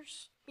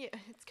sleepovers. Yeah,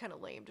 it's kind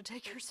of lame to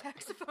take your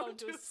saxophone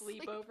to a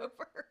sleepover.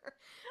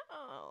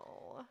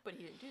 Oh. But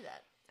he didn't do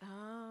that.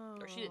 Oh.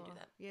 Or she didn't do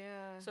that.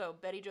 Yeah. So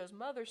Betty Jo's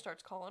mother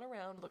starts calling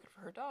around looking for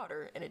her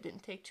daughter, and it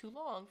didn't take too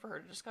long for her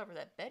to discover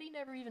that Betty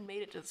never even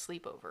made it to the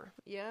sleepover.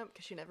 Yeah,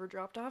 because she never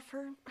dropped off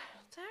her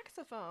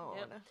saxophone.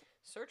 Yep.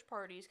 Search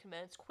parties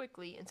commenced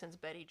quickly, and since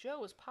Betty Jo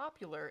was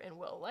popular and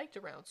well-liked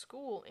around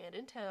school and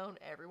in town,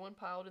 everyone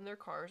piled in their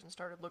cars and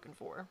started looking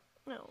for her.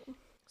 No.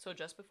 So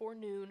just before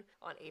noon,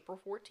 on April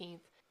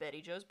 14th,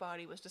 Betty Jo's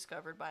body was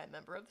discovered by a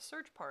member of the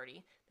search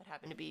party that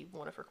happened to be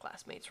one of her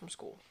classmates from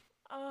school.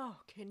 Oh,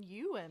 can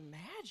you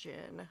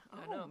imagine? I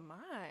Oh, know.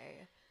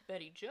 my.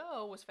 Betty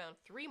Jo was found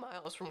 3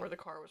 miles from where the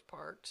car was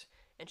parked,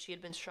 and she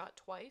had been shot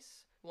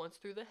twice, once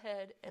through the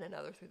head and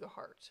another through the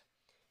heart.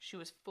 She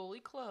was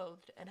fully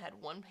clothed and had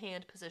one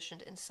hand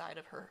positioned inside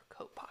of her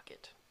coat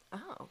pocket.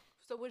 Oh.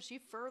 So was she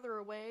further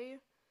away?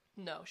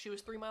 No, she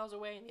was 3 miles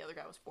away and the other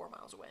guy was 4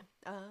 miles away.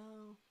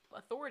 Oh.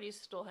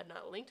 Authorities still had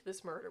not linked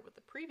this murder with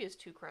the previous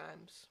 2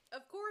 crimes.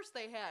 Of course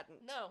they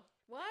hadn't. No,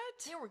 What?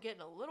 they were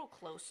getting a little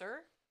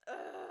closer.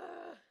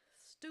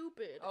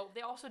 Stupid. Oh,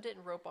 they also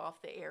didn't rope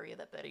off the area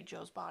that Betty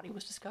Jo's body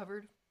was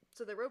discovered,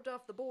 So they roped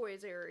off the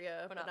boys'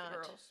 area, but not the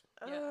girls.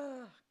 Yeah.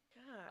 Ugh,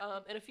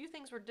 God. And a few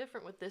things were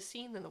different with this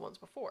scene than the ones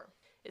before.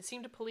 It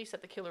seemed to police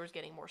that the killer was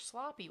getting more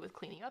sloppy with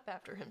cleaning up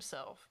after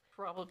himself,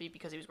 probably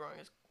because he was growing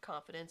his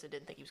confidence and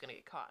didn't think he was going to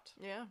get caught.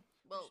 Yeah.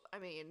 Well, I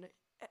mean,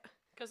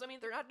 Because, I mean,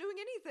 they're not doing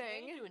they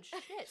anything. ain't doing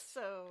shit.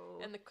 So.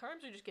 And the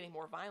crimes are just getting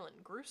more violent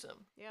and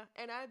gruesome. Yeah,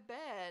 and I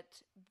bet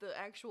the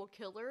actual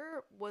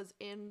killer was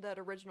in that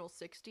original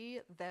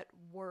 60 that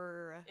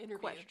were Interviewed.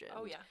 questioned.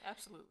 Oh, yeah,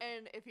 absolutely.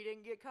 And if he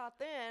didn't get caught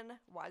then,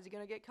 why is he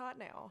going to get caught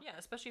now? Yeah,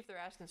 especially if they're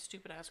asking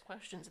stupid-ass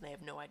questions and they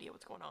have no idea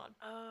what's going on.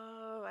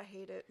 Oh, I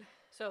hate it.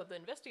 So the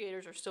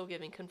investigators are still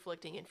giving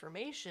conflicting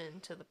information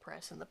to the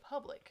press and the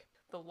public.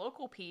 The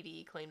local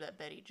PD claimed that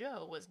Betty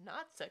Jo was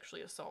not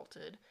sexually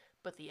assaulted,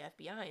 but the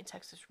FBI and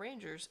Texas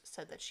Rangers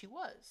said that she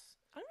was.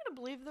 I'm going to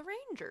believe the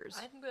Rangers.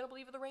 I'm going to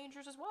believe the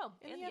Rangers as well.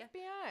 And the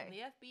FBI. And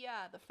the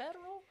FBI, the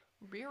Federal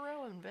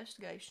Bureau of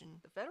Investigation.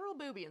 The federal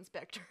booby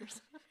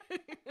inspectors.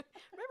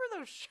 Remember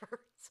those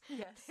shirts?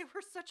 Yes. They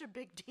were such a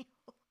big deal.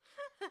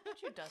 I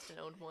bet you Dustin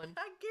owned one.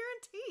 I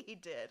guarantee he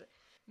did.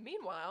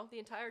 Meanwhile, the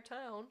entire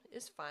town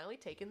is finally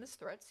taking this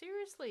threat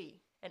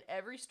seriously. And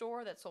every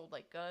store that sold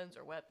like guns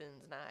or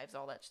weapons, knives,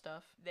 all that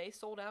stuff, they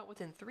sold out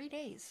within 3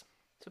 days.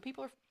 So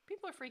people are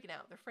freaking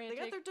out. They're frantic.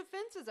 They got their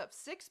defenses up.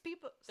 6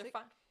 people. They're Six,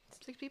 fine.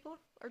 6 people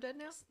are dead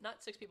now?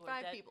 Not 6 people are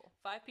 5 dead. people.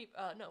 5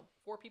 people. No,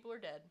 4 people are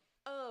dead.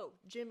 Oh,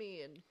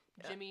 Jimmy and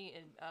Jimmy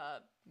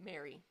and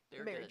Mary.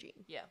 They're Mary good. Jean.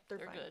 Yeah, They're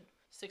they're fine. good.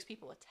 6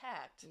 people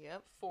attacked.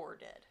 Yep. 4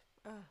 dead.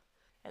 Ugh.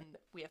 And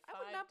we have 5 I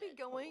would not be dead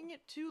going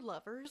total. to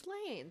lovers'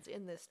 lanes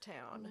in this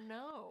town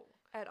No.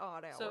 at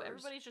odd hours. So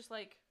everybody's just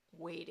like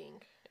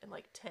waiting and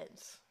like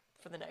tense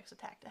for the next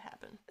attack to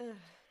happen. Ugh.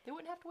 They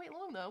wouldn't have to wait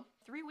long though.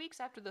 3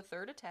 weeks after the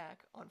third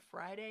attack, on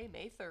Friday,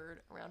 May 3rd,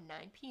 around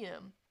 9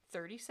 p.m.,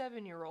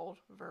 37-year-old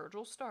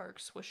Virgil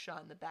Starks was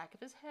shot in the back of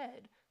his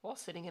head while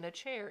sitting in a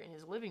chair in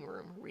his living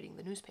room reading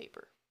the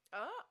newspaper.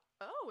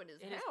 Oh, in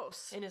his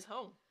house. In his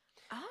home.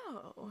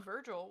 Oh.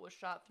 Virgil was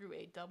shot through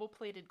a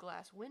double-plated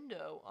glass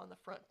window on the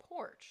front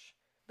porch.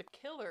 The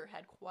killer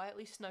had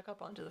quietly snuck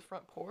up onto the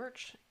front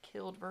porch,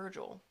 killed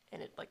Virgil,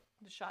 and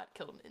the shot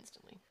killed him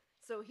instantly.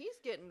 So he's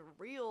getting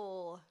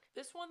real.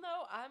 This one,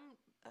 though, I'm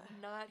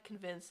not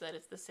convinced that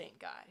it's the same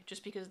guy,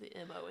 just because the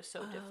MO is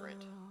so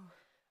different.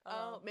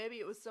 Maybe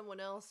it was someone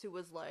else who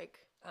was like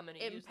I'm gonna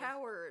use this.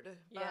 empowered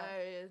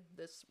by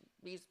this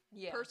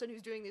person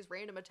who's doing these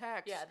random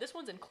attacks. Yeah, this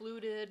one's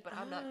included, but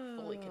I'm not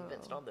fully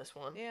convinced on this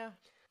one. Yeah.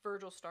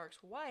 Virgil Stark's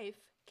wife,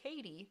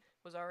 Katie,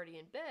 was already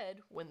in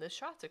bed when the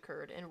shots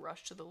occurred and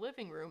rushed to the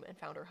living room and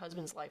found her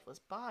husband's lifeless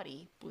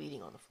body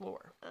bleeding on the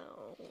floor.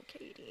 Oh,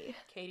 Katie.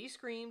 Katie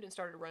screamed and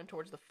started to run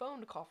towards the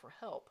phone to call for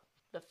help.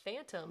 The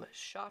Phantom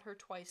shot her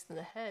twice in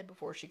the head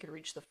before she could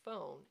reach the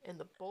phone, and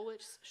the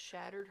bullets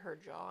shattered her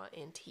jaw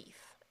and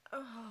teeth.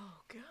 Oh,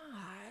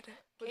 God.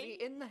 Was Katie-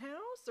 he in the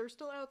house or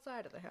still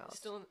outside of the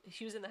house?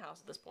 She was in the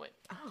house at this point.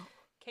 Oh.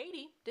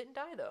 Katie didn't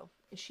die, though,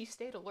 and she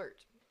stayed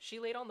alert. She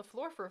laid on the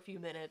floor for a few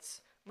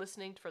minutes,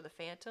 listening for the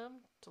Phantom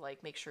to,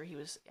 make sure he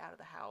was out of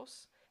the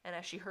house. And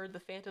as she heard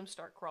the Phantom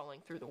start crawling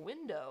through the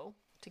window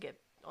to get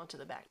onto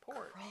the back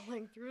porch,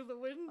 Crawling through the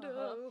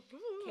window.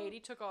 Katie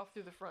took off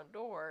through the front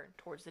door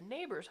towards the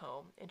neighbor's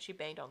home, and she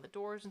banged on the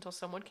doors until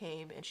someone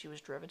came, and she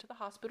was driven to the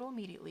hospital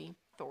immediately.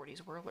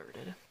 Authorities were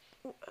alerted.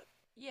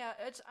 Yeah,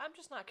 I'm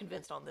just not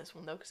convinced on this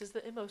one, though, because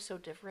the MO's so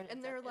different. And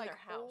It's they're in their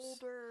house.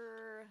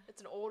 older. It's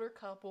an older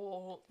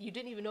couple. You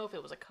didn't even know if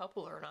it was a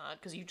couple or not,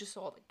 because you just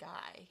saw the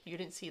guy. You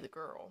didn't see the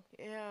girl.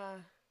 Yeah.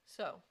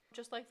 So,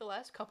 just like the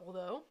last couple,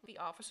 though, the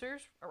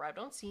officers arrived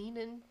on scene,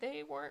 and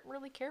they weren't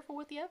really careful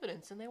with the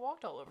evidence, and they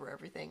walked all over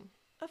everything.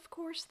 Of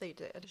course they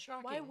did.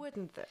 Shocking. Why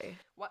wouldn't they?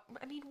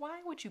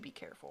 Why would you be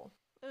careful?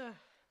 Ugh.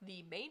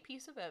 The main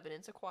piece of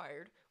evidence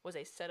acquired was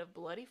a set of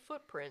bloody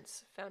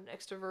footprints found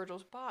next to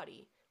Virgil's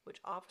body, which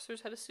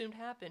officers had assumed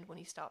happened when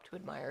he stopped to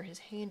admire his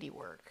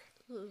handiwork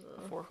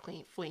before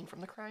fleeing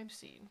from the crime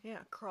scene. Yeah,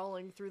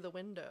 crawling through the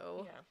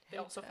window. Yeah. They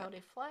also found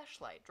a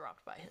flashlight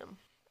dropped by him.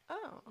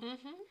 Oh.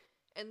 Mm-hmm.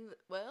 And,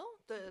 well,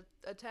 the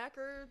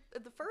attacker,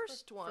 the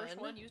first one... First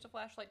one used a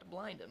flashlight to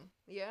blind him.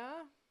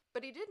 Yeah,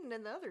 but he didn't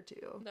in the other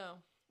two. No.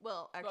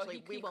 Well,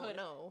 actually, we won't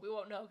know. We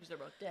won't know because they're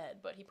both dead,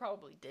 but he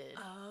probably did.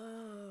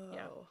 Oh.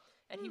 Yeah.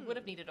 And he would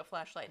have needed a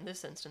flashlight in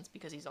this instance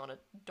because he's on a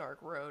dark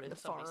road in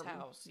somebody's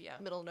house. Yeah.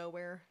 Middle of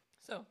nowhere.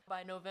 So,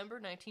 by November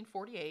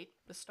 1948,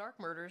 the Stark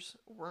murders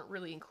weren't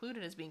really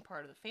included as being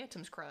part of the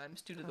Phantom's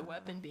crimes due to the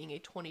weapon being a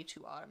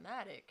 .22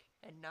 automatic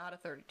and not a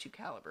 .32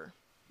 caliber.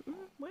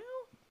 Well...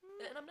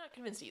 And I'm not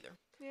convinced either.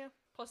 Yeah.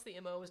 Plus the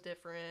MO was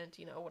different,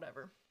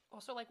 whatever.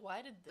 Also,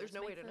 why did this There's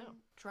no way to know.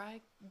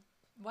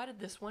 Why did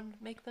this one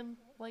make them,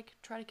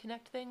 try to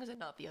connect things and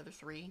not the other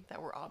three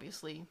that were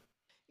obviously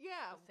the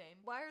same?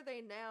 Why are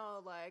they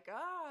now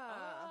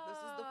this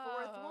is the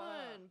fourth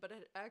one, but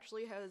it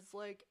actually has,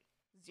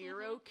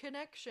 zero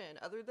connection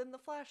other than the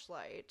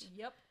flashlight?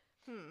 Yep.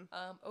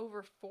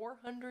 Over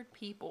 400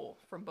 people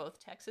from both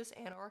Texas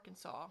and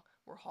Arkansas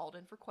were hauled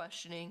in for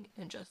questioning,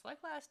 and just like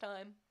last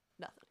time,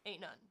 Nothing.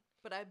 Ain't none.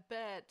 But I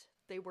bet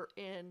they were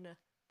in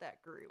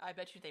that group. I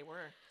bet you they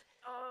were.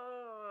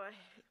 Oh.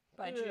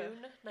 By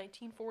June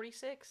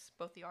 1946,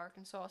 both the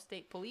Arkansas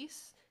State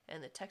Police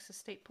and the Texas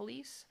State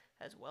Police,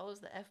 as well as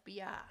the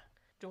FBI,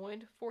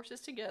 joined forces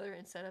together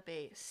and set up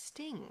a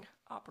sting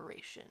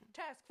operation.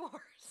 Task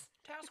force.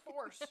 Task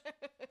force.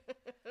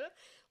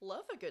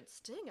 Love a good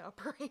sting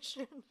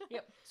operation.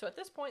 Yep. So at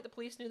this point, the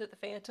police knew that the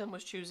Phantom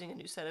was choosing a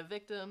new set of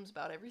victims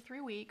about every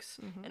 3 weeks,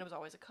 and it was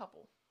always a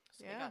couple.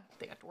 So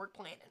they got to work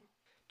planning.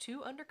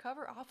 2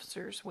 undercover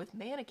officers with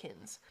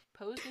mannequins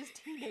posed as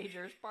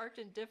teenagers parked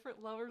in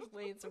different lovers'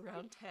 lanes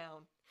around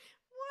town.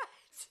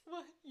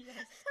 What? Yes.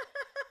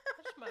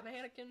 That's my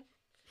mannequin.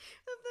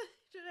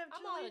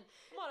 I'm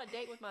on a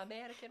date with my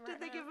mannequin right now.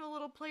 Did they give him a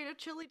little plate of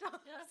chili dogs?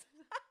 Yes.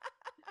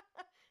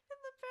 In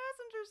the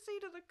passenger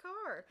seat of the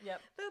car.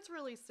 Yep. That's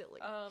really silly.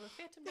 The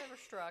Phantom never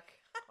struck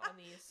on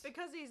these.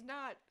 Because he's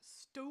not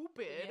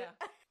stupid.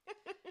 Yeah.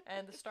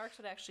 And the Starks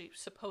would actually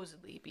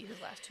supposedly be his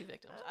last 2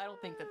 victims. I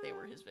don't think that they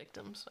were his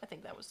victims. I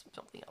think that was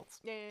something else.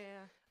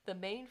 Yeah. The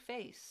main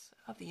face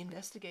of the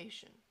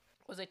investigation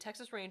was a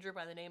Texas Ranger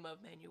by the name of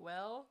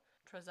Manuel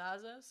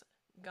Trazazas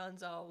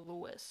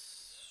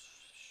Gonzalez.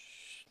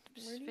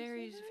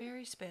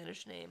 Very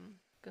Spanish name.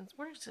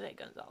 Where did it say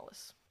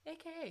Gonzalez?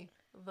 A.K.A.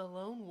 the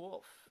Lone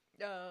Wolf.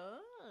 Oh,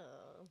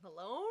 the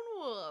Lone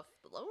Wolf.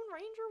 The Lone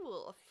Ranger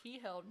Wolf. He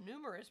held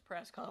numerous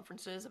press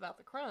conferences about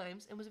the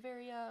crimes and was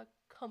very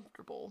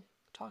comfortable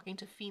talking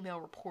to female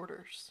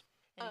reporters.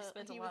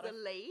 And he was a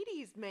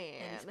ladies'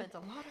 man. And he spent a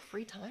lot of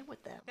free time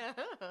with them. There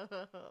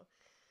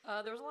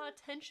was a lot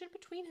of tension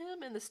between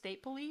him and the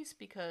state police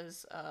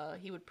because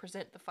he would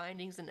present the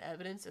findings and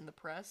evidence in the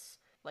press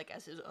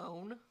as his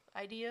own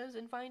ideas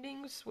and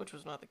findings, which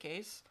was not the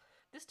case.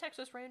 This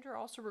Texas Ranger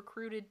also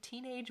recruited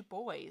teenage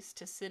boys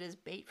to sit as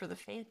bait for the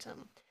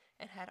Phantom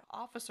and had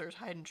officers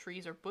hide in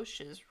trees or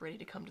bushes ready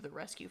to come to the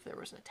rescue if there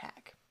was an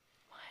attack.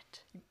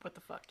 What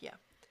the fuck, yeah.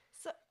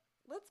 So,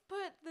 let's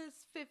put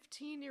this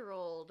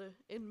 15-year-old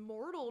in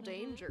mortal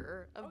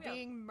danger of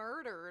being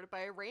murdered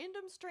by a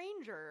random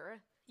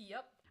stranger.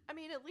 Yep. I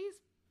mean, at least,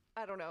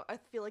 I don't know, I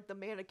feel like the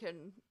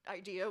mannequin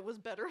idea was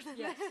better than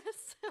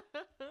this.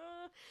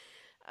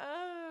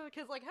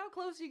 Because, how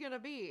close are you gonna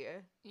be?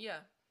 Yeah.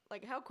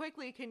 How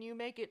quickly can you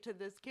make it to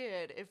this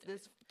kid if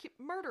this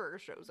murderer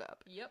shows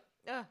up? Yep.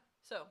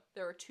 So,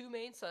 there were 2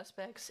 main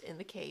suspects in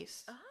the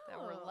case that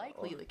were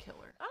likely the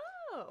killer.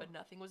 Oh. But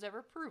nothing was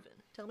ever proven.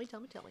 Tell me.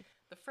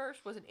 The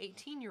first was an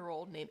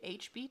 18-year-old named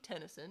H.B.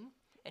 Tennyson,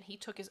 and he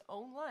took his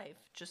own life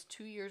just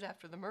 2 years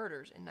after the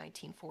murders in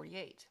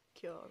 1948.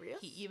 Curious.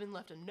 He even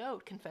left a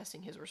note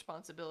confessing his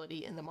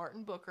responsibility in the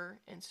Martin Booker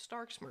and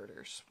Starks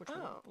murders, which were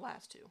the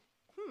last 2.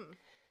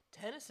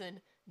 Tennyson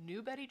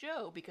knew Betty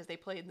Jo because they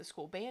played in the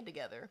school band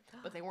together,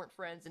 but they weren't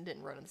friends and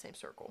didn't run in the same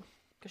circle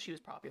because she was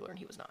popular and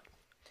he was not.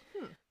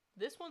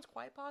 This one's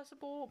quite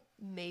possible.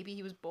 Maybe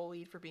he was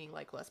bullied for being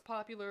less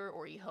popular,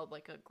 or he held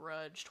a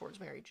grudge towards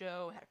Mary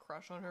Jo, had a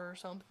crush on her or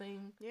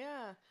something.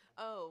 Yeah.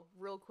 Oh,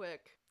 real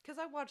quick, because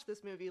I watched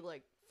this movie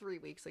 3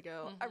 weeks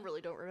ago. I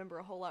really don't remember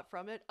a whole lot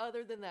from it,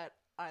 other than that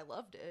I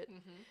loved it.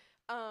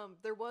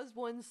 There was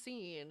one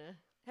scene.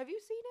 Have you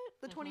seen it?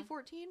 The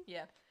 2014?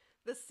 Yeah.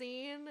 The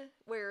scene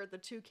where the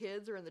 2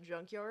 kids are in the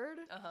junkyard.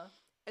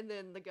 And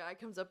then the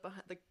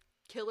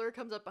killer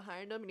comes up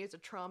behind him and he has a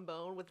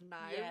trombone with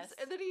knives. Yes.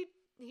 And then he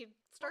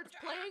starts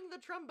playing the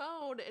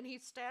trombone and he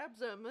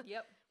stabs him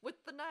with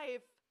the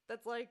knife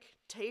that's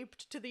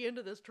taped to the end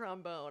of this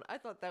trombone. I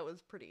thought that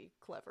was pretty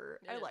clever.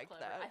 I liked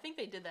that. I think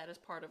they did that as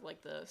part of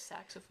the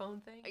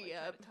saxophone thing. Try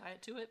to tie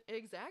it to it.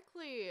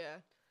 Exactly.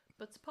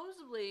 But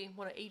supposedly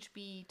one of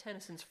H.B.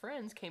 Tennyson's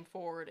friends came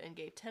forward and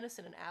gave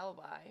Tennyson an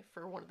alibi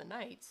for one of the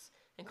nights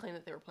and claimed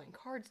that they were playing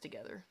cards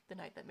together the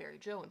night that Mary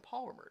Jo and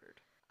Paul were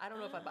murdered. I don't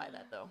know if I buy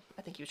that, though.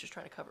 I think he was just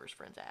trying to cover his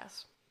friend's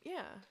ass.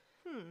 Yeah.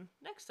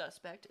 Next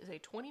suspect is a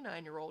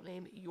 29-year-old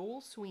named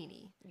Yul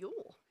Sweeney.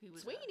 Yule. He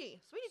was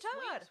Sweeney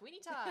Todd. Sweeney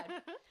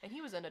Todd. And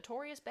he was a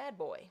notorious bad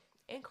boy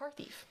and car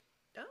thief.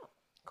 Oh.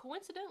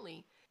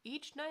 Coincidentally,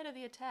 each night of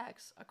the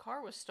attacks, a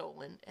car was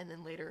stolen and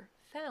then later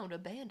found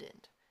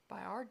abandoned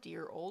by our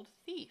dear old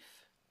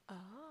thief.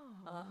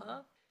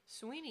 Oh.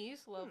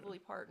 Sweeney's lovely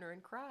partner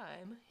in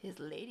crime, his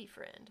lady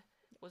friend,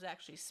 was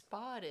actually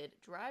spotted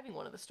driving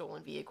one of the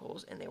stolen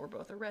vehicles, and they were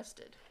both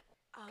arrested.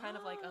 Kind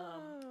of like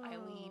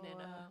Eileen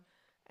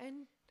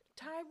and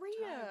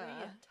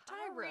Tyria.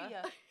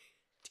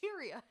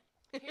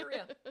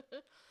 Tyria.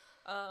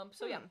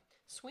 So yeah,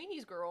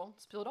 Sweeney's girl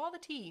spilled all the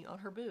tea on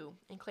her boo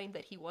and claimed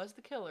that he was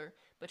the killer,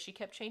 but she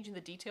kept changing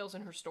the details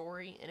in her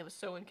story, and it was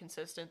so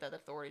inconsistent that the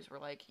authorities were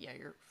like, yeah,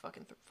 you're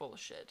fucking full of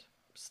shit.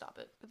 Stop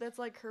it. But that's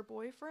like her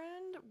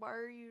boyfriend? Why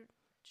are you...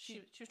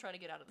 She was trying to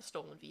get out of the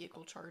stolen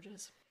vehicle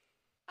charges.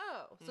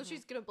 Oh, so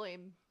she's gonna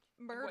blame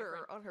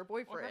murder on her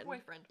boyfriend. On her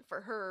boyfriend.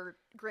 For her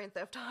Grand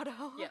Theft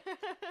Auto. Yeah.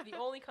 The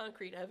only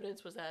concrete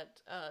evidence was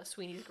that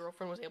Sweeney's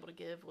girlfriend was able to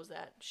give was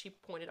that she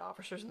pointed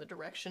officers in the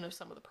direction of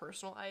some of the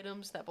personal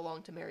items that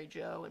belonged to Mary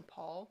Jo and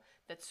Paul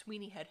that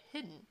Sweeney had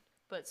hidden.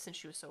 But since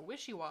she was so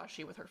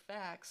wishy-washy with her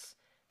facts,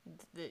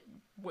 that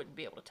wouldn't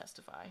be able to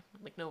testify.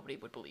 Like, nobody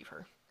would believe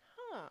her.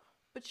 Huh.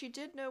 But she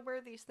did know where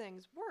these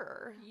things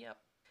were. Yep.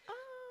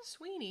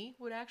 Sweeney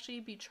would actually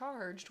be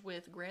charged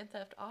with Grand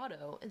Theft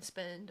Auto and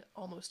spend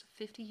almost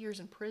 50 years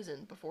in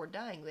prison before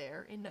dying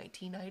there in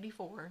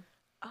 1994.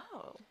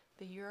 Oh.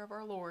 The year of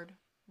our Lord.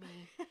 Me.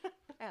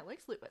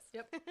 Alex Lewis.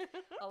 Yep.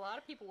 A lot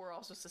of people were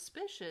also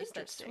suspicious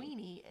that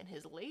Sweeney and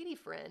his lady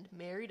friend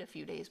married a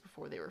few days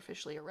before they were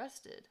officially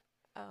arrested.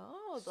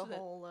 Oh, So the that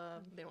whole...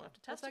 they don't have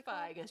to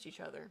testify against each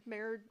other.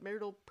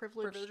 marital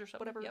privilege Privilege or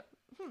something. whatever. Yep.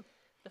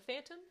 The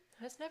Phantom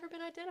has never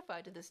been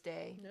identified to this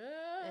day.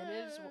 And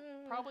is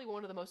probably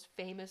one of the most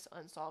famous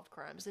unsolved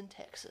crimes in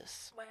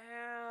Texas.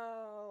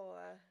 Wow.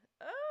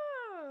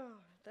 Oh,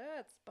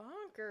 that's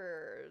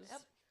bonkers.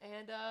 Yep.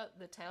 And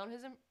the town has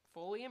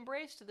fully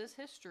embraced this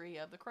history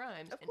of the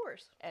crimes. Of And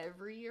course.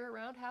 every year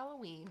around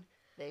Halloween,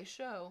 they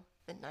show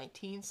the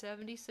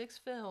 1976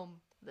 film,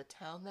 The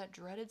Town That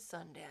Dreaded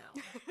Sundown,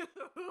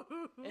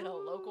 in a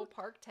local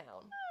park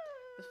town.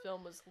 The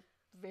film was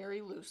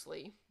very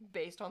loosely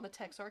based on the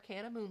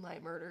Texarkana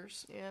Moonlight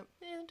Murders. Yep.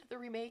 And the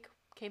remake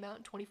came out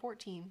in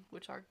 2014,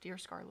 which our dear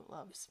Scarlett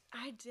loves.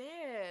 I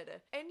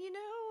did. And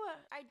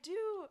I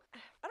don't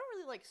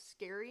really like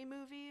scary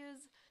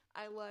movies.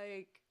 I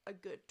like a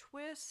good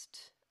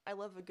twist. I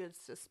love a good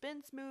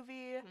suspense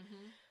movie.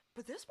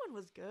 But this one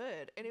was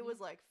good, and it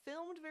was like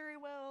filmed very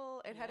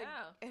well. It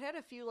had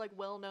a few like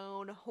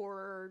well-known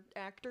horror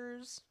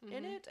actors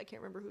in it. I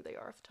can't remember who they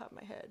are off the top of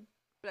my head.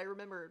 But I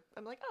remember,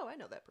 I'm like, oh, I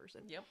know that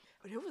person. Yep.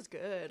 But it was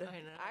good. I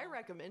know. I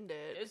recommend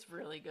it. It's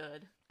really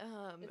good.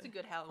 It's a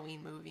good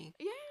Halloween movie.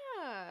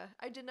 Yeah.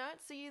 I did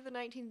not see the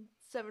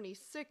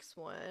 1976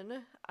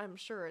 one. I'm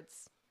sure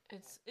it's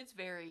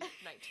very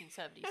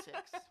 1976. I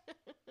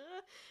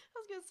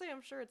was going to say,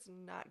 I'm sure it's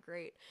not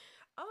great.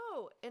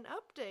 Oh, an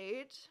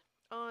update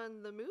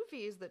on the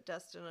movies that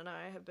Dustin and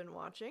I have been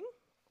watching.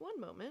 One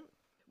moment.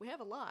 We have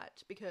a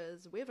lot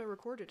because we haven't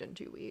recorded in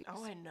 2 weeks.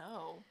 Oh, I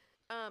know.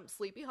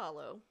 Sleepy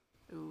Hollow.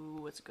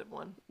 Ooh, it's a good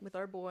one. With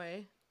our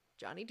boy,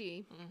 Johnny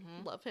D.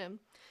 Love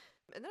him.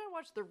 And then I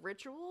watched The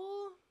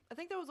Ritual. I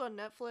think that was on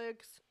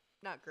Netflix.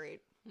 Not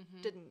great.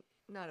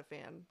 Not a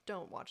fan.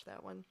 Don't watch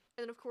that one.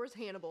 And of course,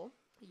 Hannibal.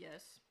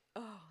 Yes.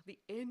 Oh, the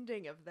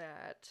ending of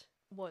that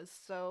was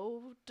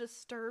so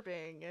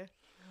disturbing.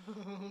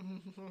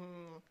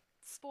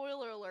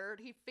 Spoiler alert,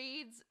 he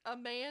feeds a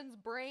man's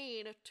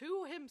brain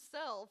to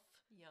himself,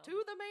 Yum.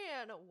 to the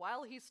man,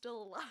 while he's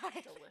still alive.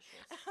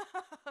 Delicious.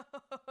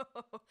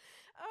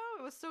 Oh,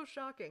 it was so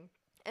shocking.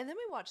 And then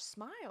we watched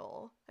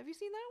Smile. Have you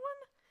seen that one?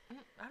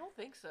 I don't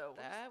think so.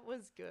 That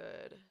was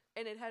good.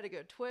 And it had a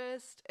good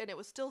twist, and it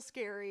was still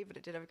scary, but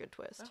it did have a good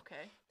twist.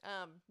 Okay.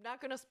 Not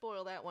gonna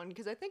spoil that one,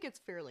 because I think it's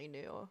fairly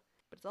new.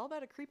 But it's all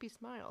about a creepy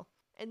smile.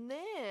 And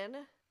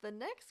then, the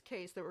next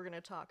case that we're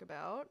gonna talk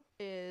about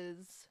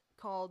is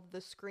called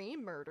The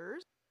Scream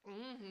Murders.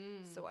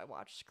 So I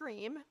watched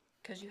Scream.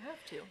 Because you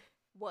have to.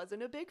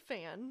 Wasn't a big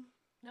fan.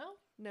 No?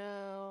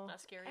 No.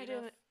 Not scary I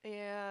enough? didn't.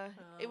 Yeah.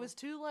 It was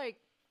too, like,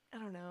 I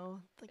don't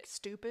know, like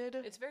stupid.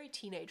 It's a very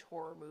teenage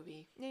horror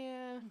movie.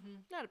 Yeah.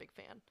 Not a big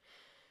fan.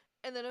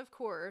 And then, of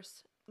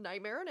course,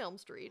 Nightmare on Elm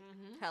Street,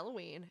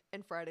 Halloween,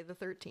 and Friday the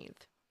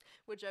 13th.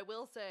 Which I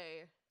will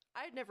say,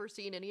 I'd never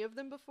seen any of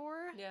them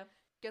before. Yeah.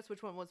 Guess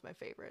which one was my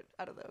favorite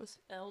out of those?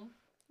 Elm?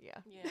 Yeah.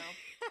 Yeah.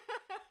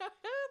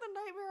 The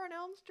Nightmare on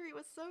Elm Street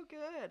was so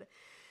good.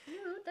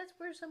 That's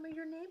where some of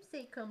your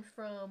namesake comes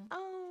from.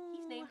 Oh.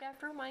 He's named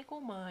after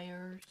Michael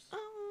Myers.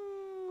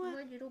 Oh.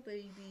 My little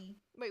baby.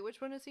 Wait,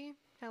 which one is he?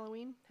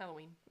 Halloween?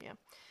 Halloween. Yeah.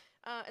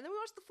 And then we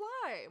watched The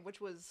Fly,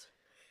 which was...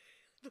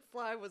 The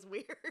Fly was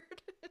weird.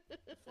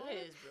 That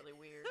is really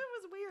weird. That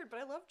was weird, but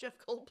I love Jeff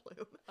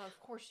Goldblum. Of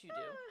course you do.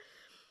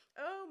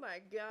 Oh my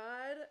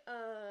god.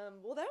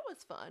 Well, that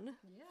was fun.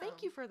 Yeah.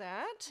 Thank you for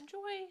that.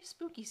 Enjoy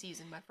spooky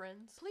season, my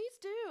friends. Please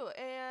do.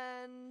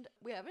 And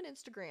we have an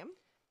Instagram.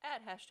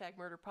 At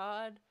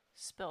 #MurderPod.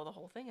 Spell the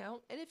whole thing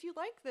out. And if you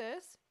like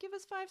this, give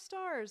us 5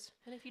 stars.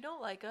 And if you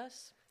don't like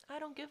us, I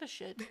don't give a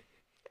shit.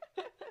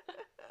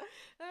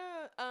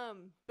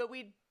 But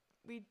we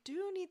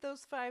do need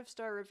those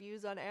 5-star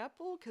reviews on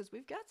Apple because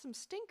we've got some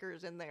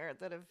stinkers in there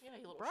that have Yeah,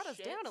 you little brought us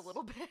down a shits.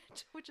 little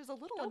bit, which is a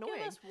little Don't annoying.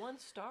 give us 1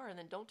 star and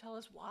then don't tell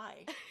us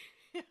why.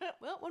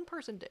 Well, one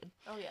person did.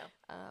 Oh yeah,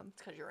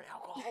 it's because you're an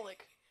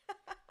alcoholic.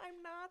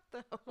 I'm not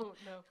though. Oh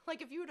no.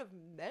 Like if you would have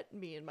met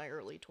me in my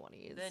early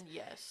 20s. Then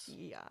yes.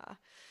 Yeah.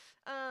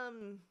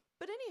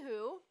 But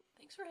anywho,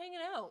 Thanks for hanging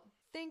out.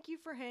 thank you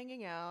for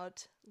hanging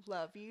out.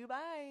 Love you.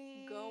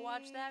 Bye. Go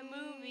watch that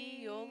movie.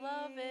 You'll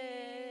love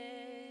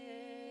it.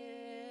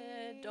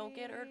 Don't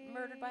get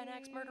murdered by an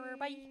axe murderer.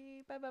 Bye.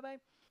 Bye. Bye. Bye.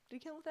 Do you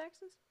kill with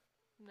axes?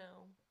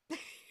 No.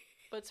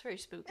 But it's very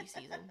spooky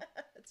season.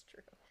 That's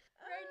true.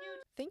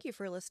 Thank you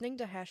for listening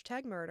to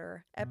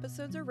 #Murder.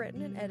 Episodes are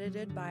written and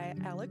edited by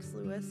Alex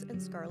Lewis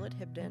and Scarlett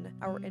Hibden.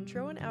 Our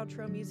intro and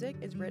outro music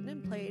is written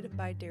and played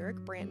by Derek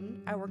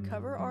Branton. Our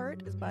cover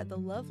art is by the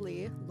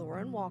lovely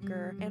Lauren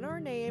Walker. And our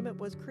name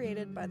was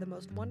created by the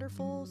most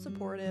wonderful,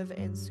 supportive,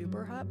 and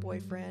super hot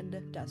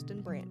boyfriend,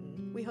 Dustin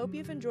Branton. We hope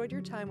you've enjoyed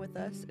your time with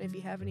us. And if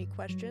you have any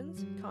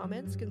questions,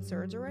 comments,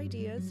 concerns, or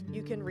ideas,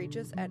 you can reach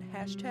us at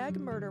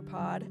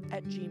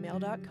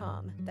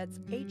 #murderpod@gmail.com. That's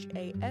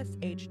HASHTAG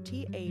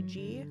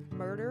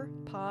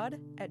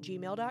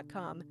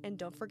murderpod@gmail.com. And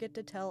don't forget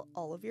to tell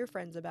all of your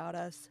friends about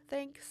us.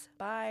 Thanks.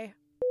 Bye.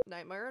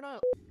 Nightmare on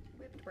a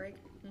whipped break.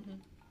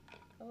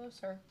 Hello,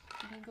 sir.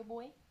 You being a good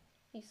boy?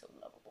 He's so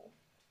lovable.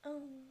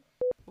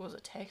 Was a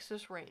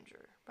Texas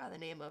Ranger by the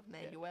name of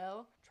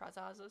Manuel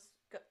Trazazas.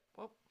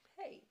 Well,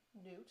 hey,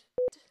 Newt.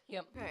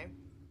 Yep. Okay.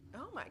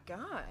 Oh my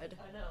god.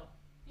 I know.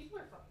 People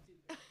are fucking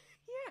stupid.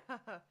 Yeah.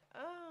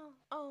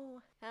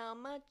 Oh, how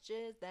much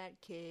is that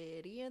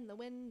kitty in the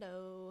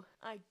window?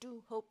 I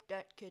do hope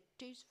that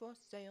kitty's for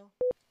sale.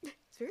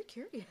 It's very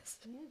curious.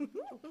 So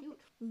cute.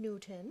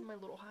 Newton. My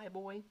little high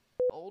boy.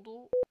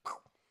 Oldle.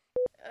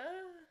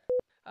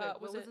 Wait,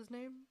 what was his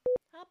name?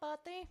 Hi,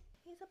 Buddy.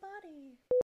 He's a buddy.